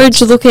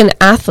average looking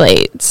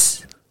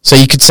athletes. So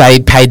you could say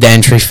paid the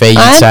entry fee.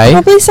 I'd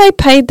probably say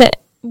paid the.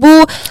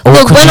 Well, or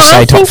look, could when you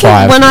say top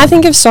 5? When I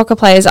think of soccer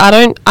players, I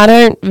don't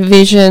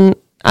envision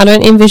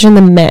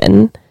the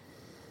men.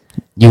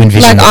 You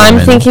envision like the I'm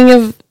women. thinking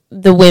of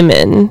the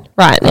women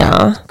right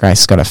now.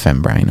 Grace's got a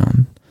femme brain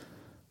on.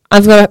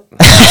 I've got a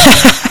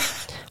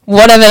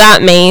whatever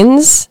that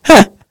means.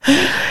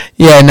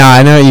 Yeah, no,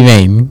 I know what you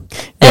mean.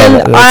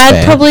 Yeah, and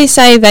I'd probably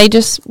say they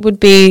just would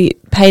be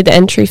paid the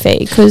entry fee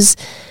because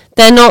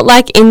they're not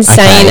like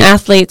insane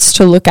athletes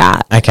to look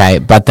at. Okay,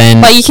 but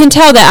you can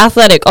tell they're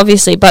athletic,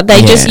 obviously, but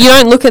they just, you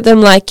don't look at them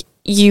like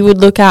you would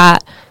look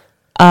at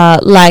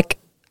like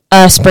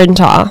a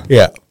sprinter.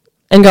 Yeah.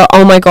 And go,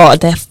 oh my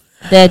God,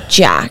 they're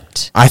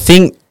jacked. I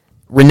think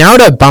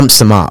Ronaldo bumps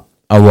them up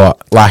a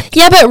lot. Like,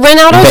 yeah, but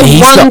Ronaldo's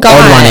one guy.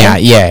 Odd one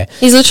out, yeah.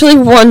 He's literally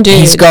one dude.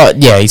 He's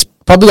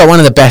probably got one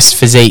of the best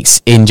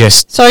physiques in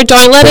just. So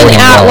don't let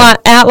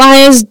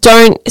outliers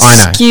don't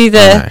skew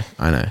the.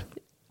 I know.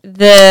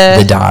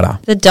 The data.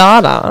 The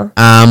data.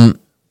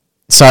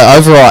 So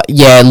overall,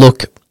 yeah,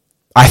 look,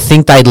 I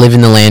think they'd live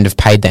in the land of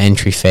paid the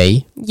entry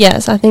fee.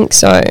 Yes, I think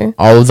so.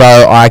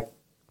 Although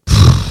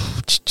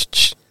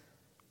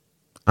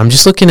I'm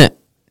just looking at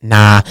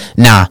yeah,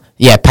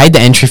 paid the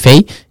entry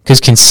fee because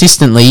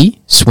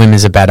consistently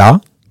swimmers are better.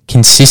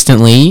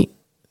 Consistently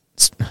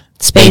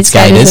speed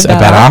skaters are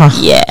better.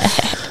 Yeah.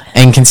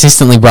 And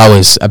consistently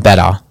rowers are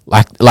better.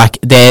 Like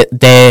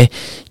they're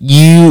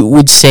you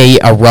would see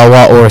a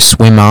rower or a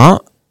swimmer,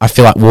 I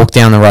feel like, walk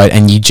down the road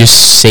and you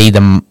just see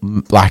them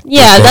like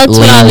that's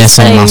leanness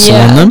and muscle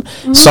on them.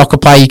 Mm-hmm. Soccer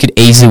player you could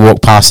easily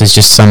walk past as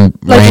just some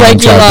like random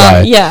Joe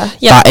blow. Yeah.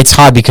 But it's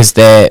hard because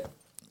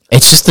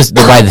it's just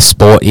the way the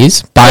sport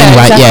is. But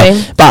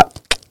exactly. But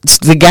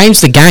the game's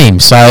the game.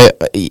 So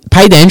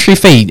pay the entry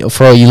fee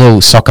for all you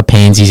little soccer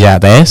pansies out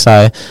there.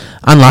 So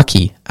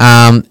unlucky.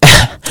 All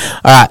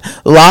right,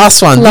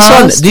 last one.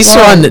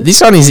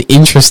 This one is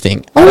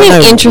interesting. What do you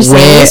mean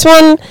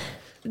interesting?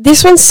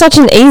 This one's such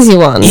an easy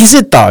one. Is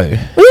it though?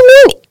 What do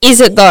you mean?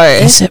 Is it though?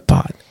 Is it,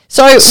 but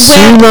so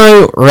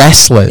sumo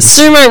wrestlers.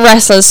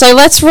 So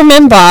let's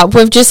remember,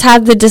 we've just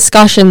had the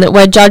discussion that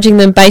we're judging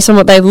them based on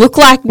what they look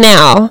like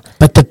now.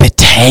 But the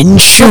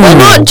potential. We're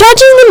not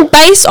judging them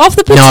based off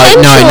the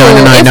potential.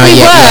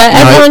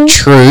 No.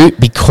 True,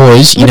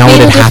 because you know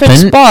what had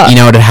happened. You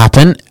know what had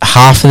happened.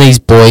 Half of these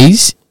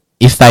boys,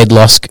 if they'd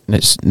lost,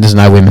 there's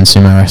no women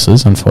sumo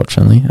wrestlers,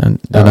 unfortunately. And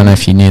I don't know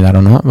if you knew that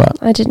or not, but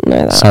I didn't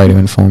know that. Sorry to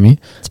inform you.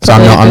 So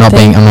I'm not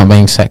being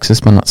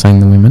sexist by not saying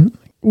the women.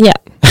 Yeah.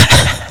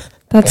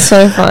 That's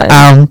so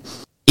fun.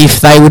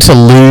 If they were to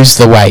lose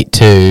the weight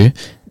too,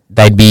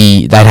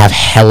 they'd have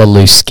hella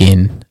loose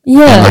skin.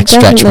 Yeah, and like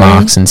definitely. stretch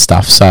marks and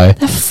stuff. So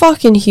they're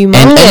fucking humongous.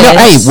 And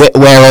hey,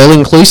 we're all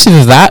inclusive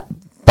of that.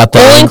 But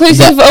all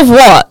inclusive of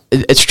what?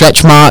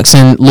 Stretch marks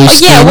and loose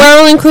skin. Yeah, we're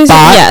all inclusive.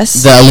 But yes,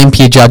 the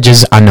Olympia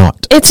judges are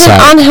not. It's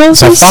an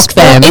unhealthy sport.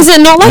 Them. Is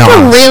it not like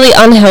a really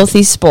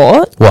unhealthy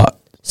sport? What?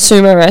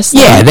 Sumo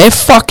wrestling. Yeah, they're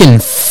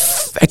fucking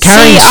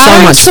carrying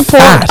so much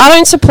fat. I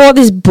don't support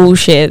this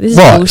bullshit. This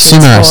what? Is bullshit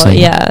Sumo sport. wrestling?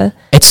 Yeah.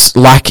 It's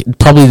like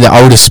probably the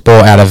oldest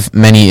sport out of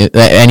any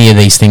of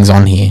these things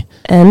on here.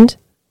 And?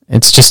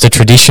 It's just a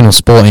traditional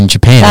sport in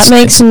Japan. That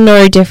makes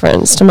no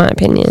difference, to my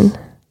opinion.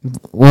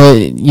 Well,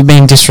 you're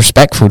being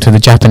disrespectful to the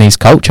Japanese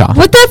culture.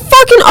 But they're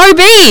fucking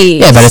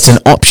obese. Yeah, but it's an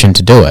option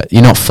to do it.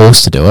 You're not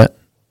forced to do it.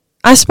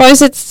 I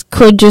suppose it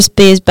could just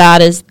be as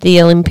bad as the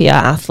Olympia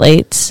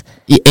athletes.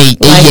 Yeah.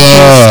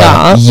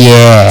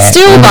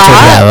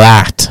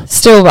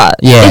 Still, but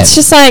yeah. It's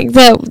just like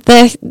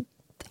they're.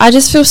 I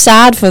just feel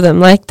sad for them.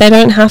 Like they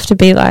don't have to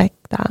be like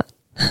that.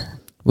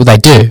 Well, they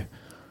do.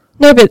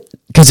 No, but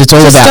because it's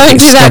all about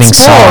getting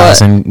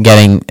size and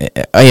getting.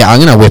 I'm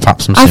gonna whip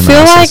up some. I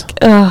feel like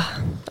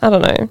I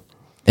don't know.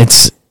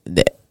 It's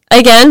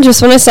again,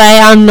 just want to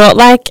say I'm not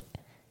like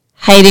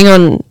hating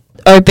on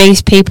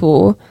obese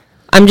people.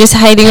 I'm just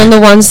hating on the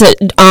ones that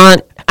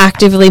aren't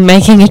actively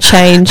making a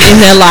change in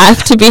their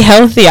life to be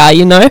healthier,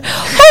 you know?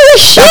 Holy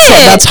shit!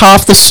 That's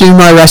half the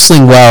sumo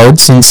wrestling world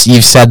since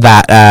you've said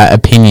that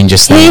opinion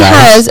just then. He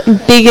has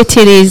bigger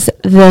titties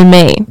than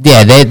me.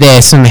 Yeah,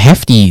 they're some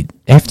hefty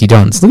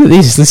dons. Look at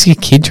this. This is a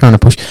kid trying to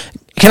push.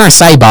 Can I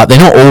say, but they're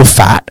not all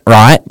fat,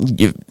 right?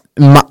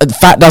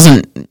 Fat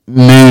doesn't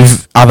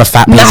move other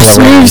fat people. Mass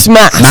moves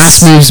mass.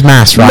 Mass moves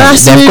mass, right?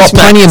 They've got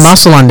plenty of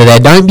muscle under there.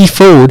 Don't be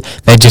fooled.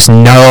 They're just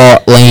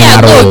not lean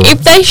at all. Look,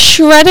 if they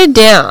shredded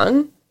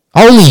down...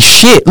 Holy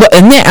shit. Look,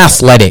 and they're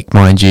athletic,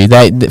 mind you.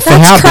 That's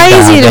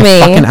crazy to me. They're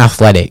fucking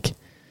athletic.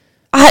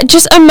 I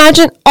just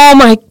imagine... Oh,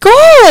 my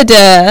God.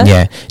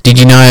 Yeah. Did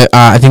you know...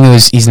 I think it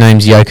was... His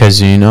name's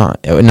Yokozuna.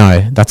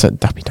 No, that's a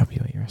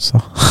WWE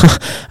wrestler.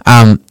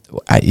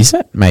 Is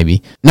it?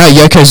 Maybe. No,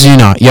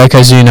 Yokozuna.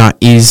 Yokozuna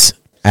is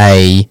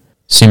a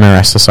sumo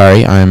wrestler.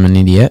 Sorry, I am an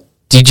idiot.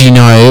 Did you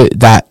know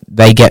that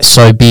they get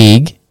so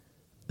big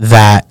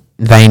that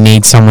they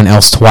need someone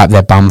else to wipe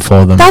their bum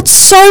for them? That's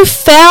so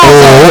foul.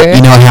 Or,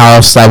 you know how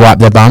else they wipe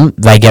their bum?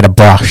 They get a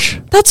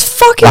brush. That's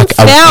fucking like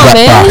foul, a wet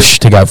man. brush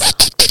to go...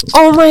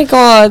 Oh my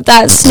God,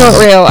 that's not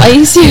real. Are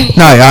you serious?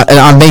 No,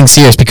 I'm being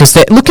serious because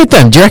look at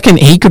them. Do you reckon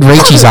he could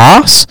reach his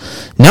ass?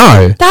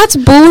 No. That's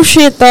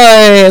bullshit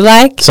though.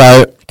 Like...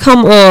 So...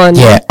 Come on.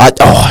 Yeah, I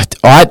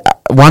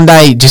one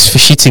day, just for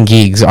shits and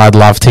gigs, I'd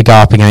love to go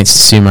up against a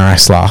sumo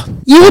wrestler.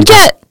 You would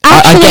get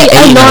actually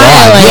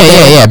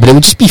annihilated. Yeah, but it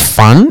would just be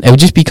fun. It would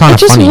just be kind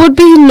of funny. It just would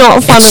be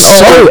not fun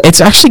at all.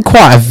 It's actually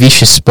quite a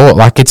vicious sport.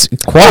 Like, it's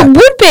quite...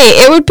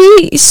 It would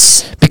be...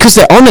 Because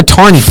they're on a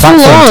tiny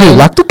platform too.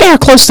 Like, look how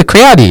close the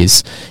crowd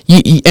is.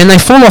 And they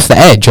fall off the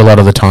edge a lot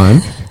of the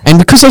time. And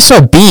because they're so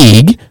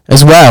big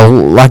as well,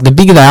 like, the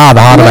bigger they are,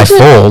 the harder they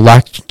fall.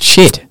 Like,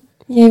 shit.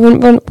 Yeah, you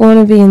wouldn't want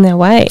to be in their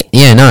way.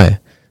 Yeah, no.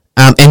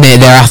 And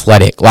they're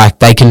athletic. Like,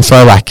 they can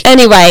throw, like...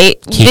 Anyway,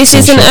 this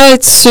isn't a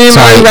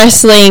sumo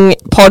wrestling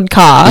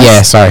podcast.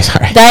 Yeah, sorry.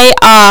 They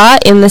are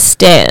in the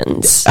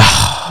stands.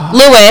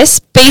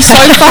 Lewis, be so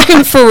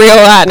fucking for real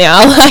right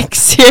now. Like,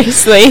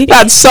 seriously.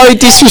 That's so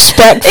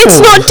disrespectful. It's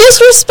not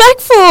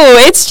disrespectful.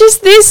 It's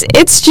just this...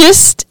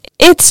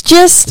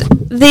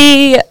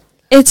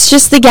 It's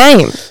just the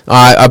game.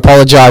 I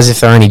apologise if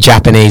there are any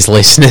Japanese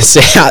listeners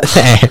out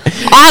there.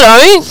 I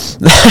don't.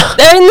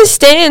 They're in the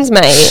stands,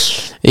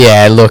 mate.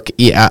 Yeah, look,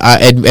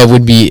 it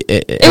would be...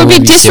 It would be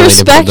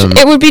disrespectful.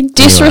 It would be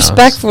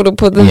disrespectful to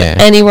put them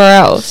anywhere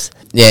else.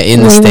 Yeah,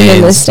 in the stands.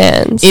 In the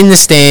stands. In the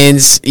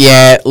stands,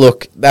 yeah,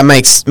 look, that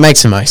makes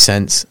the most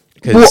sense.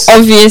 Well,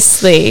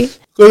 obviously.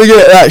 Gotta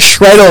get that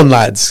shred on,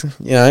 lads.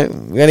 You know,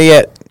 we gotta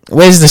get...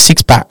 Where's the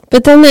six-pack?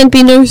 But then there'd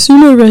be no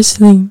sumo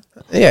wrestling.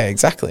 Yeah,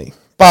 exactly.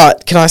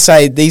 But can I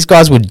say, these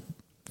guys would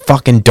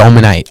fucking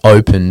dominate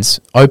opens.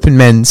 Open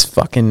men's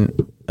fucking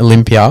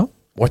Olympia.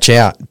 Watch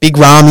out. Big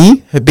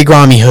Ramy. Big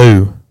Ramy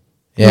who?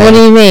 Yeah. What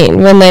do you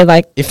mean? When they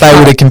like... If they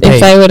were to compete.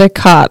 If they were to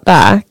cut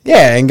back.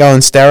 Yeah, and go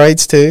on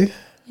steroids too.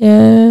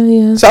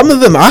 Yeah. Some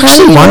of them, I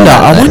actually wonder.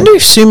 I wonder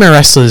if sumo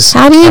wrestlers...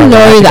 How do you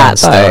know that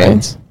though?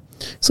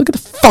 Just look at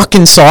the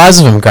fucking size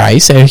of them,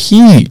 Grace. They're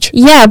huge.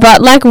 Yeah,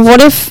 but like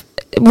what if...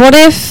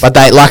 But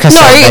they, like I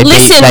said,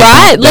 listen.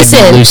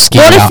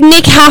 What if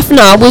Nick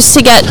Hafner was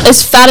to get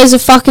as fat as a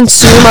fucking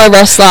sumo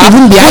wrestler? He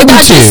wouldn't be able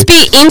to. Just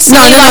be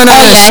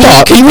instantly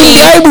stop. He wouldn't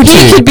be able to.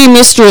 He could be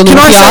Mr. Olympia.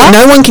 Can I say,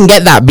 no one can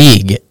get that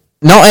big.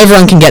 Not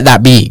everyone can get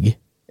that big.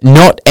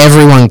 Not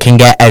everyone can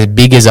get as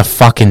big as a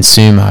fucking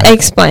sumo.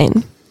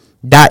 Explain.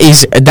 That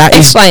is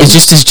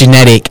just as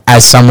genetic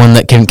as someone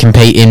that can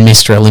compete in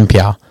Mr.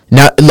 Olympia.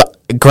 No, look,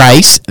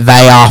 Grace,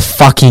 they are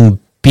fucking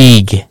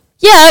big.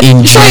 Yeah,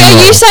 so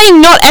are you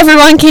saying not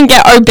everyone can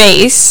get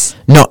obese?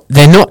 No,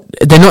 they're not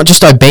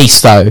just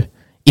obese though.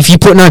 if you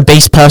put an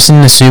obese person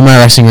in a sumo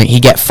wrestling ring, you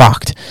get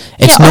fucked.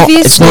 It's not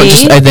just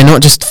they're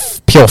not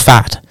just pure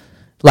fat.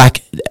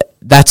 Like,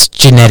 that's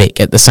genetic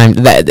at the same.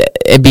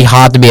 It'd be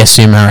hard to be a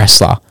sumo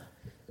wrestler.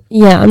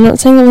 Yeah, I'm not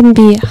saying it wouldn't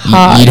be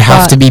hard. You'd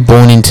have to be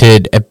born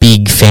into a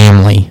big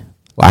family.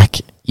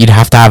 Like, you'd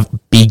have to have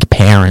big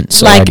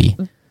parents already.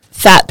 Like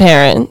fat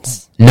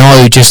parents.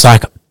 No, just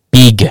like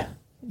big.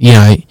 You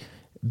know,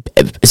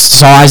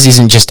 size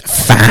isn't just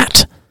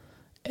fat.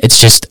 It's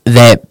just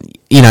that,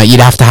 you know, you'd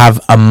have to have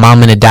a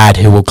mum and a dad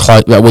who will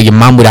well, your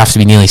mum would have to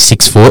be nearly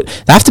 6 foot.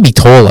 They have to be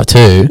taller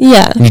too.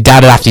 Yeah. And your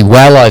dad would have to be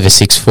well over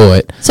 6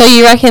 foot. So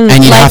you reckon,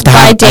 and you'd have to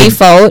by have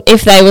default,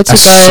 if they were to go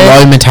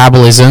slow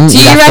metabolism. Do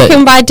you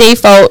reckon by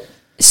default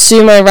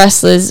sumo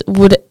wrestlers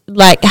would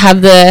like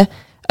have the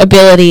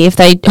ability, if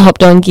they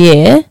hopped on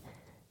gear,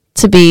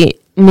 to be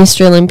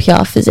Mr.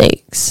 Olympia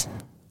physiques?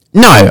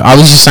 No, I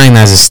was just saying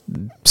that as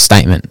a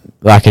statement,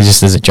 like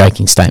just as a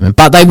joking statement.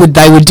 But they would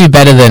do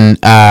better than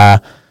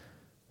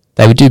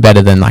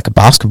like a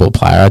basketball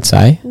player, I'd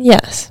say.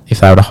 Yes. If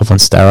they were to hop on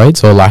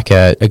steroids, or like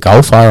a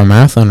golfer or a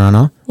marathon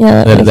runner.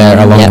 Yeah, that they're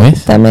along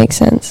with. That makes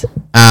sense.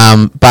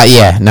 But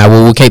yeah, no,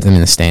 we'll keep them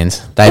in the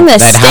stands. They'd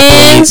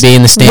happily be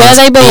in the stands, where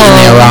they belong, eating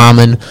their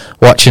ramen,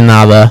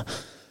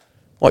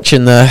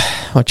 watching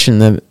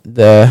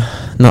the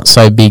not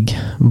so big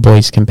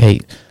boys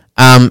compete.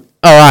 All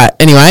right.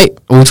 Anyway,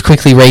 we'll just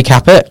quickly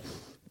recap it.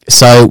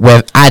 So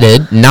we've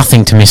added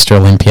nothing to Mr.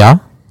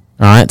 Olympia.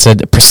 All right, it's a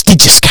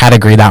prestigious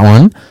category, that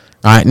one.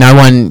 All right, no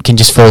one can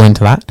just fall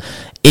into that.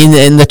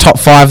 In the top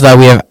 5 though,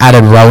 we have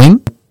added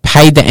rowing.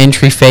 Paid the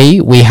entry fee.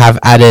 We have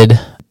added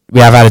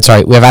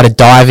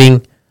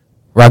diving,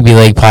 rugby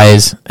league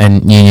players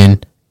and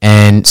union,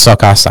 and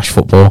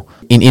soccer/football.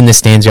 In the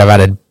stands, we have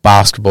added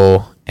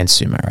basketball and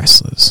sumo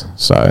wrestlers.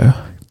 So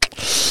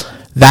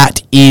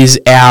that is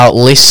our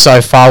list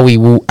so far. We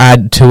will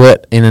add to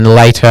it in a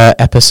later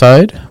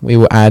episode. We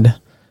will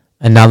add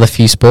another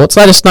few sports.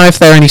 Let us know if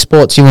there are any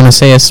sports you want to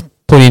see us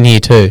put in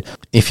here too.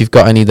 If you've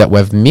got any that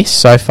we've missed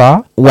so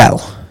far. Well,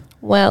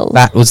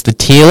 that was the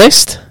tier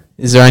list.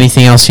 Is there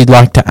anything else you'd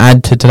like to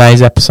add to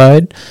today's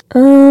episode?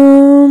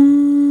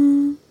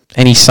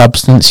 Any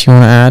substance you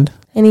want to add?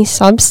 Any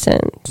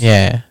substance?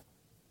 Yeah.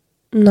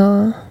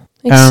 No.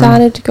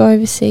 Excited to go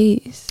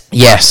overseas.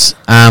 Yes.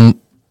 Oh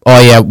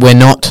yeah, we're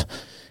not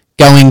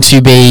going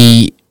to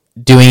be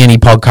doing any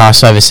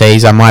podcasts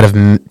overseas. I might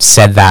have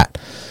said that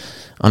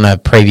on a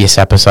previous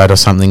episode or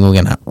something. We're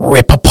going to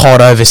rip a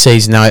pod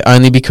overseas. No,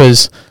 only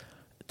because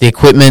the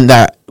equipment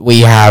that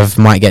we have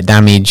might get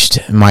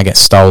damaged, might get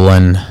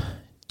stolen,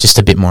 just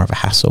a bit more of a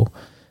hassle.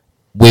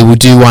 We will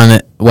do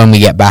one when we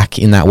get back,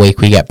 in that week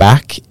we get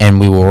back, and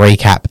we will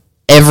recap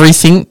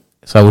everything.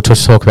 So we'll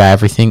just talk about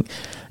everything.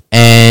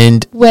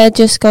 And we're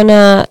just going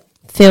to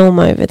film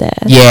over there.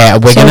 Yeah,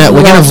 we're gonna vlog.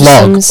 We're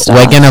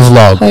gonna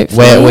vlog.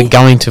 We're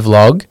going to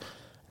vlog.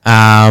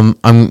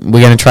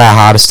 We're gonna try our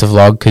hardest to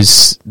vlog,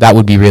 because that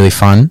would be really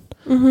fun,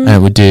 and it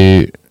would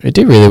do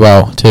really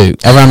well too.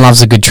 Everyone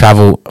loves a good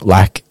travel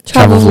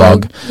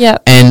vlog. Yeah.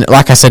 And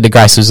like I said to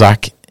Grace, it was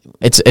like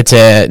it's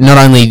a not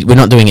only we're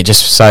not doing it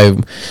just so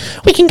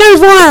we can go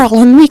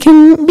viral and we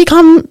can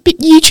become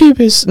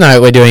YouTubers.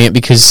 No, we're doing it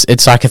because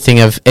it's like a thing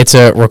of, it's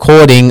a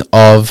recording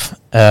of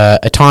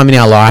a time in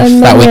our life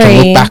that we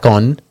can look back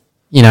on,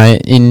 you know,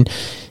 in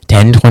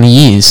 10, 20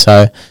 years.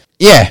 So,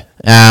 yeah.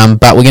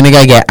 But we're going to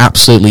go get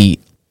absolutely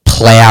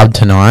plowed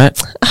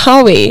tonight.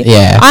 Are we?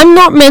 Yeah. I'm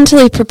not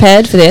mentally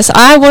prepared for this.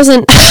 I'm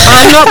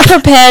not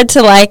prepared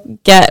to,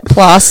 like, get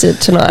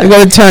plastered tonight. You've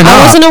got to turn up.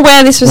 I wasn't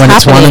aware this was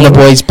happening. When it's one of the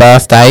boys'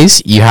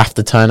 birthdays, you have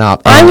to turn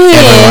up. I'm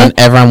here.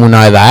 Everyone will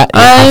know that.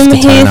 I'm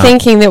here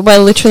thinking that we're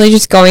literally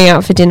just going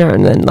out for dinner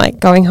and then, like,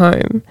 going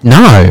home.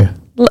 No.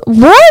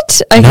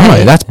 What? Okay.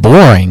 No, that's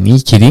boring. Are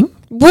you kidding?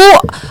 Well,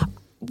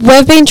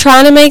 we've been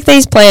trying to make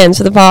these plans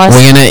for the past.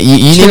 You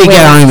need to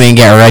get home and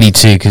get ready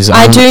too, because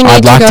I'd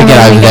like to get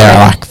over there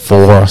at like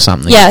 4 or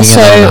something. Yeah, so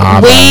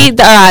alright,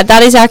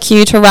 that is our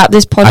cue to wrap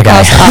this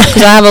podcast up,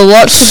 because I have a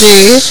lot to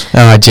do.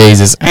 Oh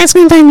Jesus, it's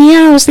going to take me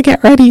hours to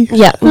get ready.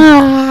 Yeah.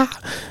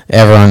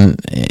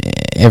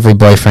 Every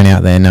boyfriend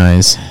out there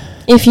knows.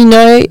 If you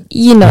know,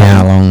 you know.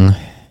 How long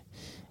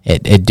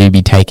it do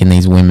be taking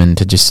these women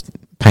to just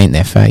paint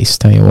their face,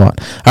 tell you what.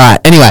 Alright,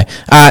 anyway,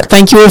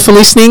 thank you all for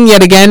listening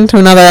yet again to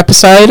another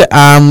episode.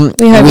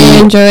 We hope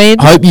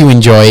you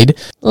enjoyed.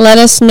 Let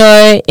us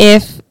know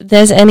if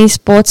there's any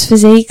sports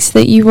physiques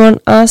that you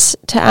want us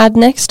to add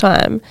next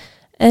time.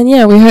 And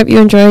yeah, we hope you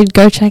enjoyed.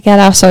 Go check out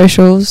our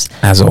socials.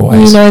 As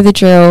always. You know the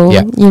drill.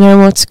 Yep. You know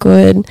what's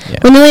good.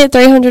 Yep. We're nearly at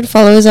 300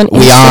 followers on Instagram.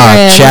 We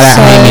are. Shout out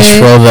Hamish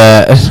for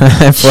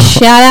the...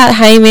 Shout out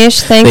Hamish.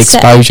 Thanks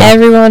to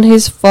everyone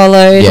who's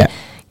followed. Yeah.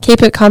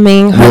 Keep it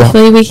coming.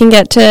 Hopefully we can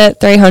get to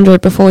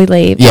 300 before we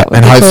leave. Yeah,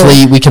 and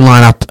hopefully we can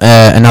line up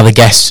another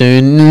guest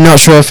soon. Not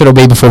sure if it'll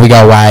be before we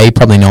go away.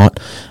 Probably not.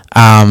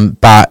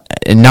 But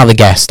another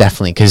guest,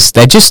 definitely, because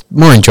they're just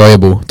more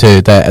enjoyable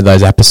too,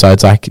 those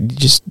episodes. Like,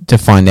 just to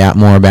find out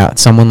more about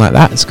someone like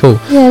that. It's cool.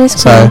 Yeah, it is cool.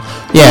 So,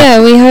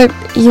 yeah, we hope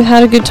you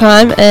had a good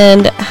time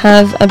and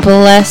have a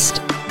blessed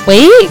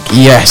week.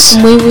 Yes.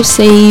 And we will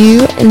see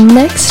you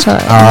next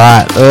time. All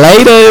right.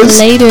 Later,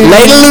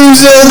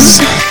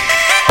 losers.